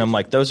 it's crazy. And I'm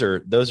like, those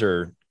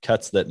are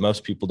cuts that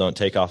most people don't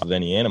take off of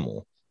any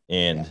animal.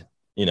 And,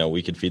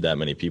 we could feed that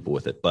many people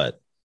with it, but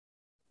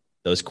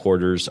those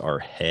quarters are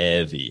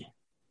heavy.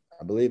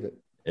 I believe it.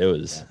 It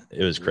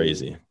was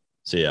crazy.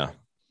 So yeah,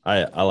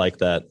 I like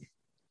that.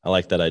 I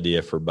like that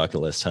idea for bucket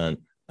list hunt.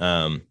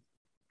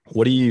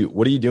 What are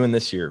you doing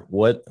this year?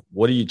 What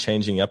are you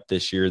changing up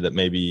this year that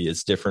maybe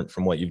is different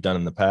from what you've done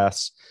in the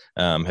past?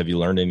 Have you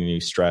learned any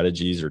new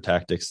strategies or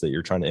tactics that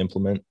you're trying to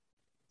implement?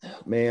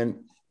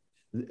 Man,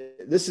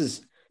 this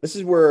is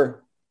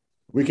where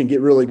we can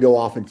really go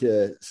off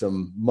into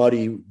some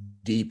muddy,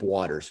 deep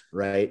waters,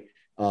 right?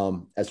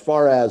 As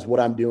far as what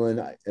I'm doing,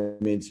 I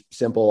mean, it's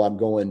simple. I'm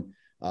going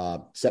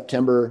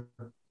September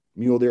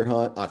mule deer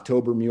hunt,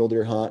 October mule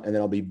deer hunt, and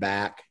then I'll be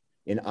back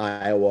in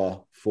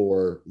Iowa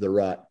for the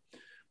rut.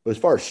 But as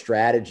far as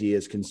strategy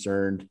is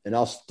concerned, and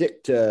I'll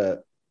stick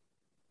to,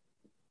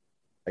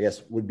 I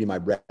guess, would be my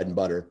bread and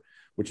butter,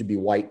 which would be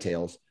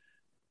whitetails.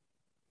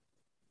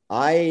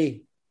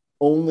 I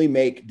only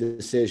make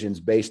decisions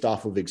based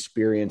off of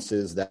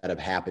experiences that have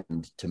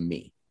happened to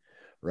me,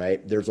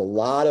 right? There's a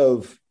lot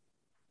of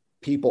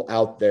people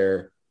out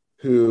there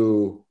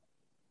who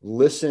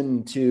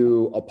listen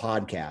to a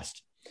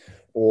podcast,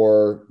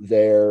 or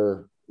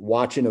they're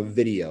watching a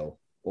video,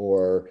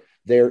 or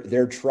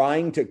they're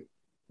trying to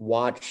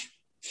watch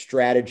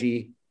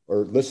strategy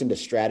or listen to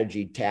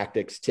strategy,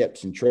 tactics,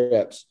 tips, and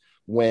trips,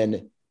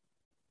 when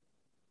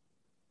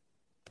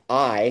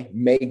I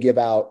may give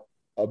out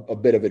a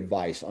bit of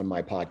advice on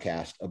my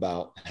podcast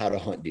about how to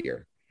hunt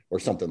deer or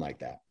something like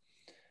that.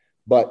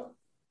 But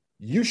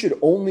you should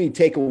only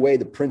take away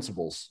the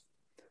principles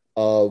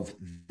of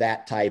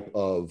that type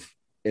of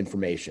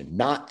information,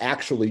 not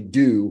actually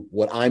do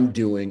what I'm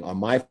doing on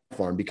my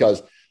farm,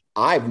 because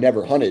I've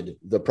never hunted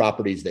the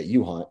properties that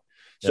you hunt.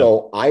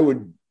 So I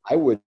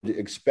would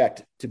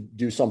expect to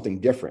do something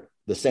different,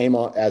 the same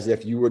as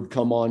if you would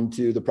come on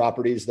to the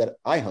properties that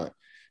I hunt.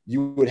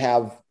 You would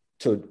have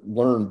to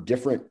learn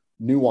different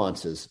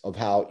nuances of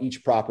how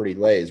each property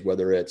lays,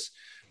 whether it's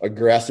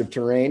aggressive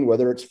terrain,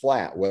 whether it's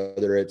flat,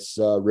 whether it's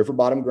river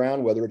bottom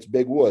ground, whether it's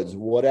big woods,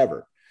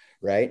 whatever.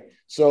 Right.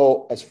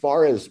 So as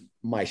far as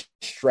my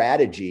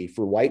strategy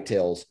for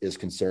whitetails is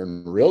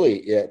concerned, really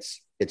it's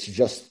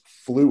just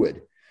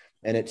fluid,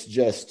 and it's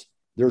just,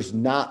 there's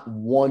not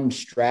one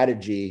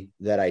strategy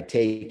that I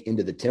take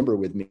into the timber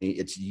with me.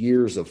 It's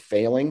years of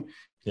failing.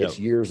 Yep. It's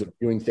years of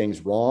doing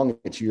things wrong.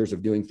 It's years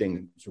of doing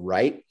things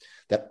right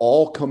that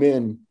all come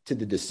in to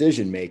the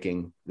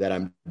decision-making that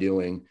I'm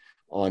doing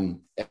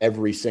on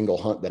every single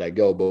hunt that I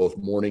go, both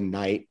morning,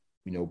 night,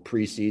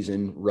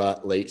 preseason,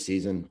 rut, late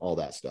season, all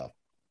that stuff.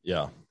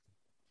 Yeah.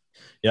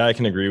 Yeah, I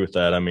can agree with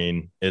that. I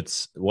mean,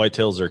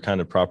 whitetails are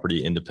kind of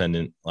property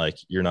independent. Like,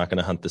 you're not going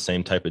to hunt the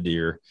same type of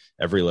deer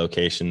every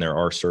location. There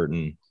are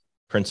certain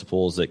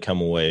principles that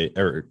come away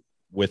or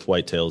with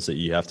whitetails that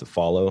you have to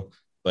follow.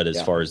 But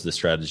as far as the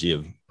strategy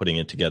of putting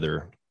it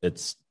together,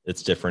 it's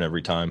different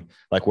every time.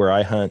 Like where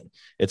I hunt,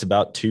 it's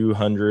about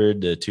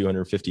 200 to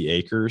 250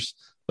 acres,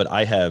 but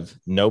I have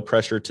no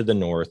pressure to the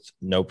north,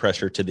 no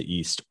pressure to the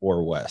east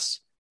or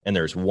west. And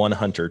there's one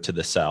hunter to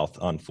the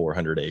south on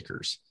 400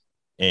 acres.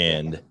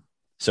 And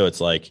so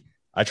it's like,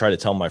 I try to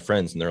tell my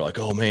friends and they're like,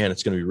 oh man,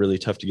 it's going to be really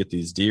tough to get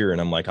these deer.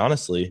 And I'm like,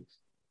 honestly,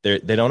 they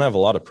don't have a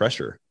lot of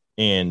pressure.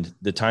 And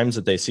the times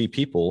that they see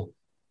people,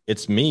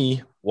 it's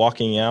me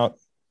walking out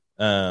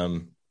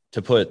to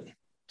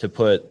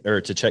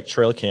check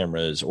trail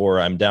cameras, or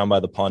I'm down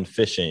by the pond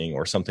fishing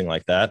or something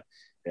like that.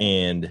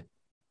 And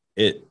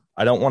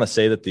I don't want to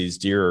say that these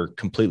deer are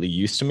completely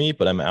used to me,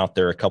 but I'm out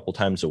there a couple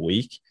times a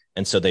week.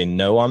 And so they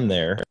know I'm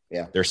there.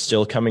 Yeah. They're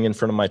still coming in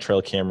front of my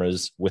trail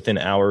cameras within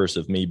hours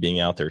of me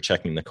being out there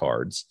checking the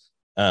cards.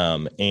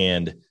 I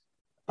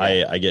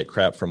get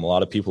crap from a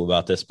lot of people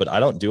about this, but I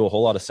don't do a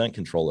whole lot of scent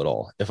control at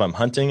all. If I'm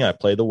hunting, I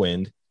play the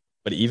wind.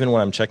 But even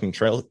when I'm checking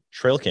trail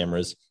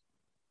cameras,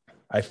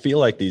 I feel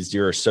like these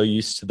deer are so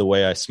used to the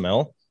way I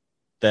smell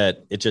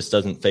that it just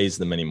doesn't faze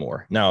them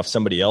anymore. Now, if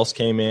somebody else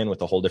came in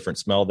with a whole different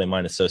smell, they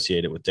might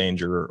associate it with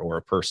danger or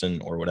a person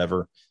or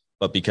whatever.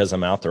 But because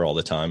I'm out there all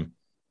the time,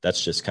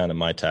 that's just kind of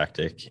my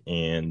tactic.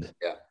 And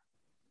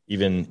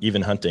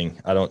even hunting,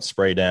 I don't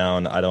spray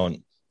down. I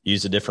don't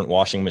use a different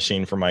washing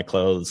machine for my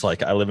clothes.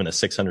 Like, I live in a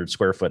 600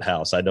 square foot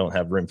house. I don't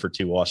have room for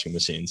 2 washing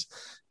machines,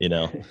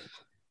 Yeah.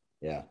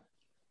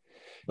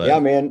 But, yeah,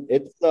 man,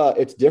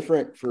 it's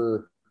different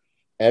for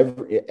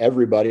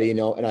everybody,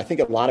 and I think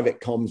a lot of it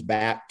comes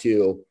back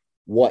to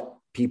what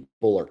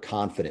people are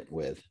confident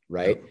with,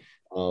 right?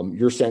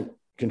 Your scent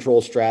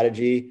control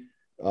strategy,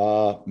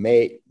 the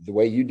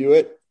way you do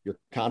it, you're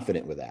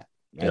confident with that.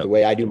 Right? Yep. The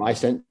way I do my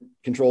scent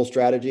control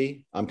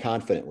strategy, I'm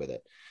confident with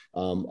it.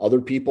 Other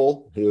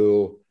people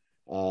who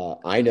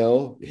I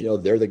know,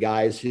 they're the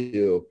guys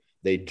who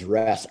they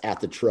dress at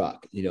the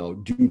truck,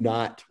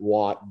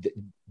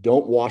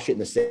 don't wash it in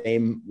the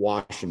same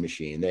washing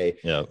machine. They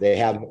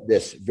have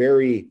this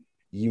very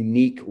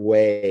unique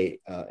way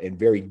and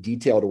very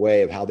detailed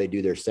way of how they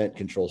do their scent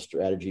control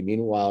strategy.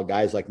 Meanwhile,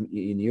 guys like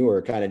me and you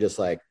are kind of just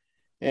like,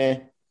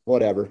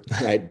 whatever,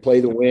 right? Play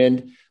the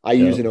wind. I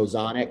use an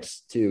Ozonics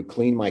to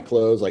clean my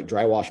clothes, like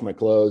dry wash my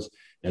clothes.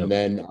 And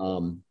then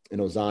an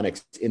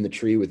Ozonics in the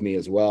tree with me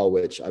as well,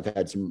 which I've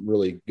had some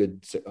really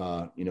good,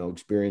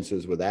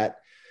 experiences with that.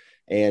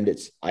 And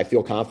I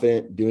feel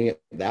confident doing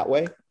it that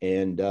way.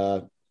 And,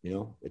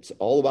 it's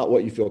all about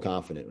what you feel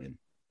confident in.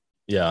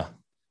 Yeah.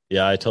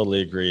 Yeah, I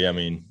totally agree. I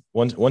mean,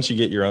 once you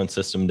get your own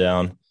system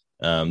down,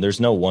 there's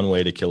no one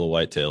way to kill a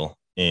whitetail.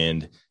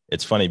 And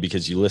it's funny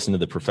because you listen to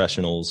the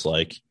professionals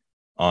like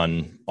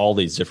on all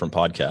these different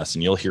podcasts,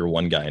 and you'll hear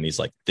one guy and he's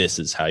like, this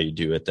is how you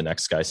do it. The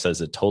next guy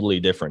says a totally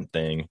different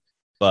thing,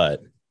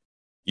 but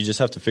you just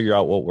have to figure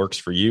out what works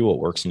for you, what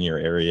works in your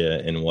area,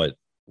 and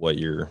what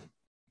you're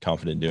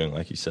confident doing,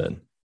 like you said.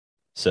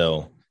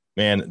 So,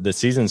 man, the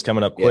season's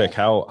coming up quick.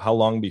 How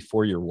long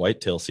before your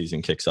whitetail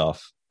season kicks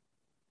off?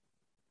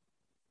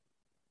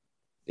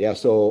 Yeah,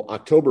 so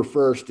October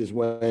 1st is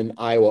when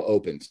Iowa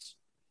opens.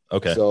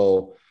 Okay.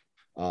 So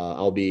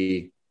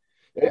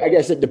I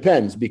guess it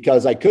depends,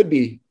 because I could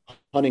be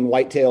hunting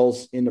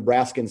whitetails in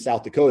Nebraska and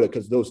South Dakota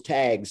because those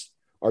tags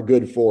are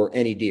good for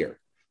any deer.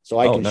 So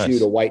I can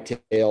shoot a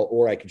whitetail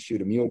or I can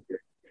shoot a mule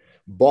deer.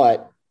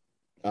 But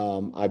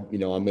I'm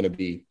going to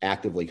be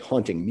actively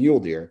hunting mule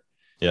deer.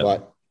 Yep.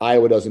 But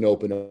Iowa doesn't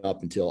open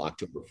up until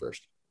October 1st.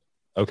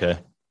 Okay.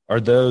 Are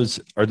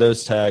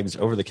those tags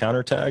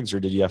over-the-counter tags, or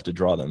did you have to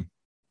draw them?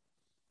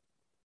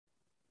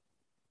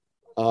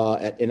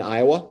 In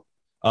Iowa?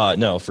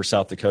 No, for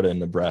South Dakota and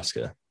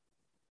Nebraska.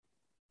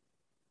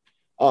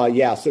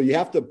 Yeah. So you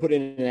have to put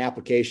in an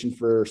application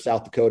for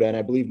South Dakota, and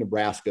I believe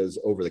Nebraska is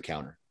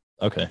over-the-counter.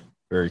 Okay.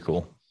 Very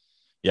cool.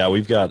 Yeah,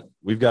 we've got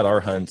our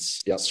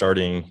hunts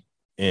starting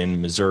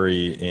in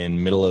Missouri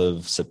in middle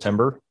of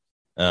September.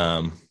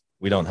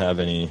 We don't have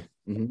any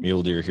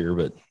mule deer here,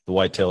 but the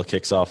whitetail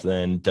kicks off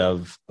then.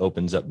 Dove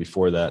opens up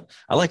before that.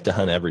 I like to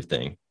hunt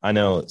everything. I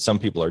know some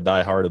people are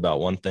diehard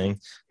about one thing,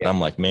 but I'm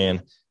like,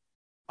 man,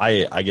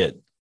 I get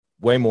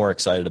way more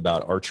excited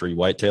about archery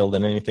whitetail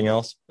than anything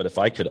else. But if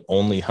I could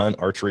only hunt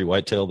archery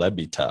whitetail, that'd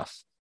be tough.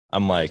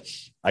 I'm like,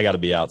 I got to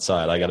be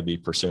outside. I got to be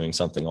pursuing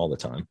something all the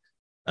time.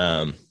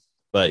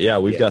 But yeah,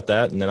 we've got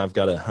that. And then I've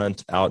got to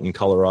hunt out in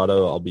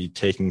Colorado. I'll be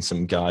taking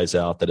some guys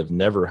out that have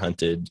never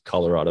hunted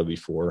Colorado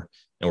before.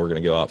 And we're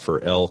going to go out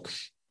for elk.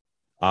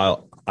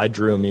 I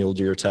drew a mule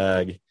deer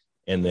tag,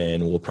 and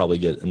then we'll probably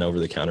get an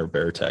over-the-counter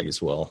bear tag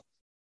as well.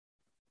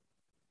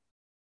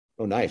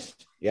 Oh, nice.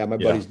 Yeah,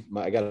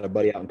 I got a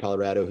buddy out in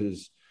Colorado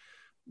who's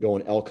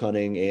going elk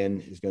hunting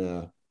and is going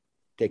to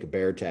take a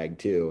bear tag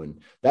too.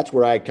 And that's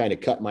where I kind of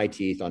cut my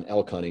teeth on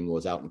elk hunting,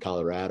 was out in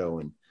Colorado.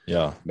 And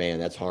man,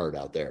 that's hard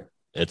out there.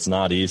 It's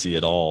not easy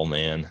at all,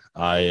 man.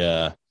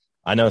 I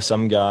know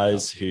some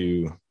guys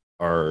who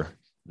are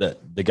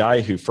the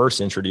guy who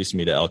first introduced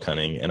me to elk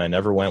hunting, and I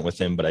never went with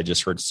him, but I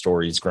just heard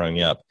stories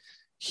growing up.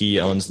 He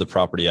owns the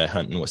property I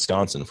hunt in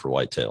Wisconsin for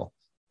whitetail,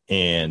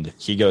 and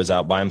he goes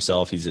out by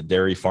himself. He's a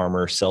dairy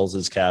farmer, sells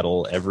his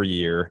cattle every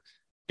year,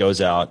 goes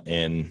out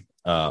and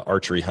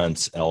archery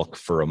hunts elk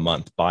for a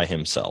month by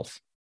himself.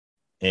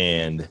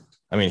 And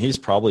I mean, he's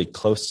probably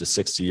close to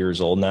 60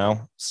 years old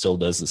now, still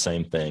does the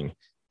same thing.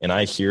 And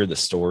I hear the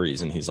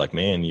stories, and he's like,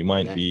 man, you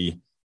might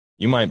be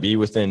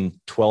within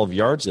 12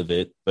 yards of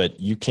it, but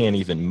you can't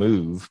even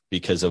move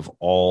because of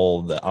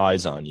all the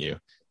eyes on you.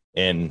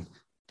 And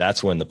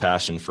that's when the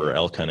passion for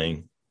elk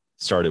hunting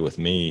started with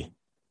me,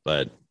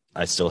 but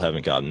I still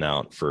haven't gotten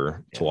out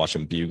to watch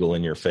them bugle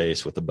in your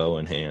face with a bow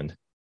in hand.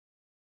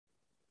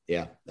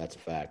 Yeah, that's a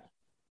fact.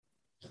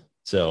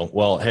 So,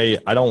 well, hey,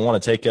 I don't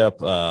want to take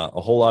up a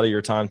whole lot of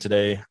your time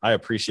today. I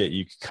appreciate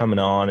you coming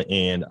on,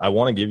 and I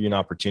want to give you an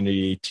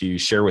opportunity to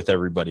share with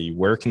everybody,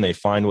 where can they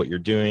find what you're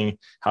doing?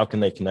 How can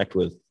they connect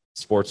with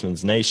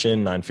Sportsman's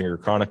Nation, Nine Finger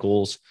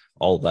Chronicles,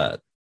 all that?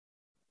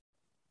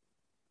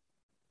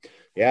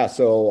 Yeah.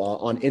 So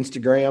on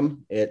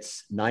Instagram,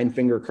 it's Nine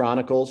Finger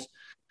Chronicles.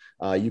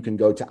 You can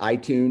go to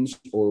iTunes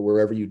or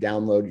wherever you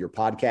download your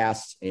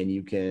podcasts, and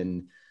you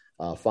can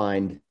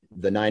find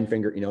the Nine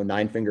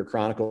Finger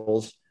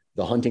Chronicles,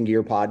 the Hunting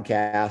Gear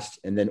podcast,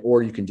 and then,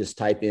 or you can just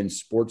type in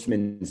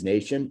Sportsman's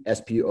Nation,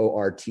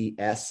 SPORTSME'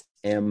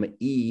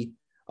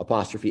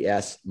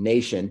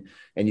 Nation,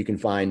 and you can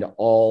find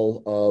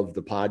all of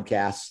the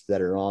podcasts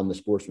that are on the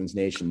Sportsman's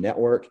Nation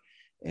network,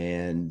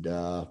 and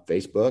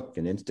Facebook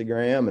and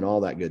Instagram and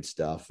all that good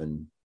stuff,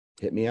 and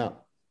hit me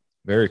up.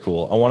 Very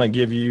cool. I want to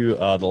give you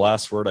the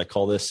last word. I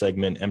call this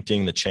segment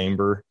Emptying the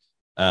Chamber.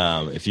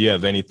 If you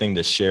have anything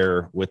to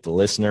share with the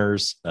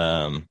listeners,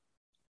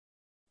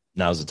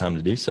 now's the time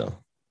to do so.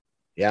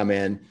 Yeah,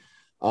 man.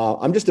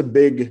 I'm just a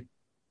big,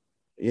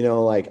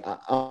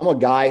 I'm a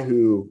guy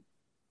who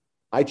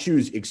I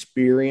choose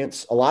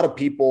experience. A lot of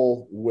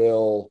people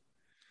will,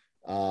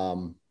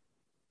 how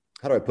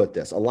do I put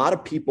this? A lot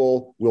of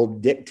people will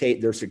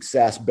dictate their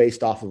success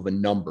based off of a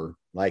number,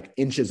 like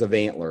inches of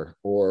antler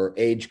or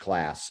age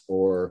class,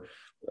 or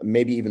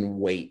maybe even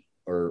weight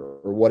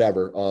or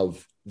whatever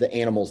of the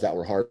animals that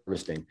we're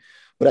harvesting.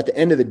 But at the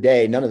end of the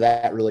day, none of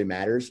that really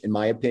matters, in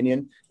my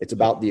opinion. It's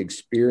about the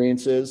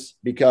experiences,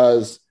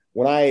 because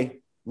when I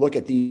look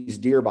at these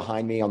deer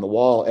behind me on the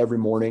wall every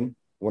morning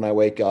when I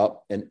wake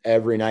up and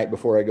every night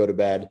before I go to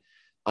bed,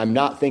 I'm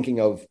not thinking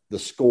of the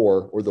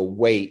score or the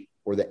weight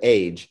or the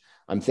age.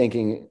 I'm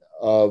thinking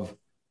of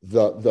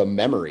the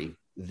memory.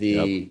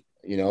 It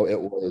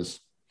was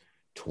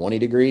 20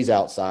 degrees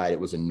outside. It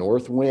was a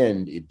north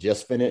wind. It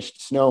just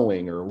finished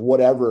snowing, or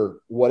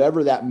whatever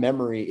that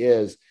memory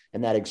is,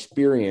 and that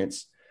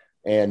experience.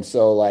 And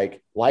so,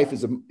 like, life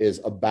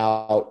is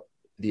about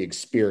the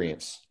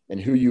experience and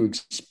who you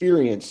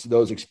experience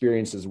those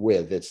experiences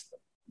with. It's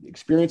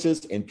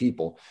experiences and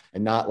people,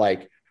 and not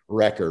like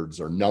records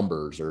or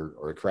numbers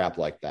or crap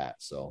like that.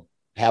 So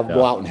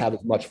go out and have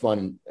as much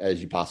fun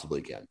as you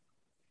possibly can.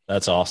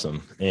 That's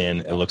awesome.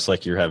 And it looks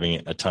like you're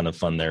having a ton of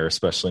fun there,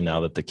 especially now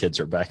that the kids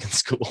are back in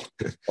school.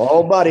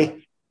 Oh,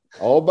 buddy.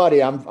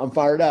 I'm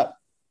fired up.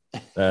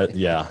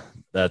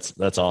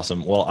 That's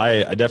awesome. Well,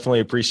 I definitely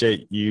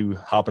appreciate you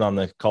hopping on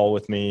the call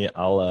with me.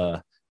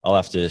 I'll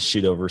have to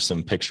shoot over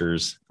some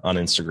pictures on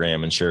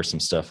Instagram and share some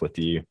stuff with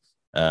you.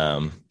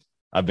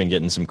 I've been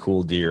getting some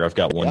cool deer. I've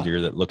got one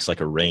deer that looks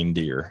like a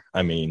reindeer.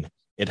 I mean,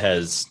 it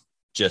has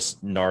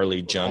just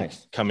gnarly junk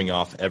coming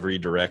off every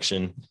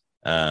direction.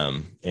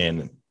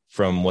 And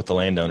from what the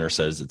landowner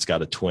says, it's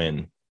got a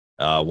twin.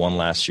 One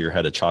last year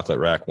had a chocolate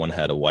rack, one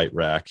had a white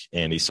rack,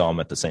 and he saw them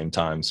at the same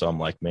time. So I'm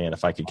like, man,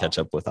 if I could catch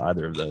up with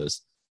either of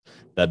those,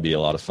 that'd be a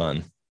lot of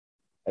fun.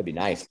 That'd be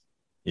nice.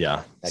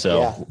 Yeah.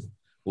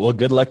 Well,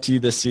 good luck to you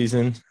this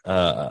season.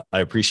 I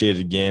appreciate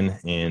it again,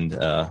 and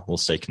we'll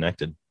stay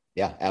connected.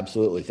 Yeah,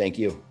 absolutely. Thank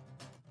you.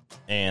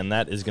 And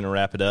that is going to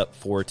wrap it up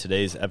for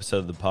today's episode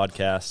of the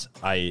podcast.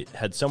 I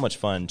had so much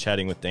fun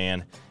chatting with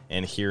Dan,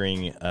 and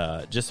hearing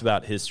just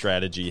about his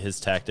strategy, his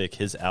tactic,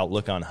 his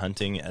outlook on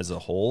hunting as a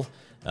whole.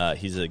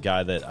 He's a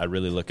guy that I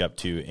really look up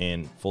to,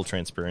 and full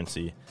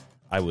transparency,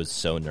 I was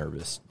so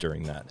nervous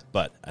during that.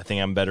 But I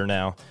think I'm better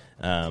now,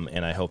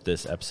 and I hope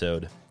this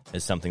episode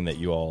is something that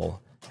you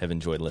all have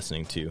enjoyed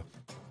listening to.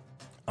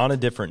 On a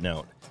different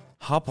note,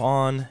 hop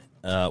on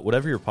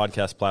whatever your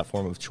podcast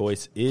platform of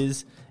choice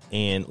is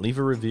and leave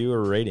a review or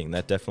a rating.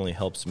 That definitely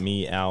helps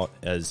me out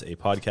as a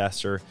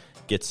podcaster,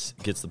 gets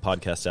the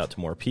podcast out to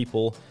more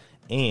people,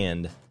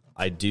 and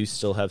I do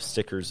still have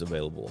stickers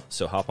available.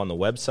 So hop on the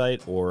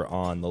website or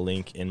on the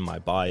link in my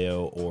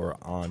bio or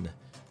on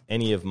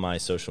any of my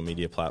social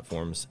media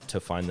platforms to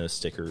find those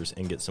stickers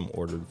and get some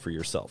ordered for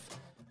yourself.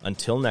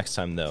 Until next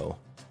time, though,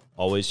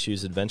 always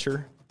choose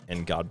adventure,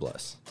 and God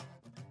bless.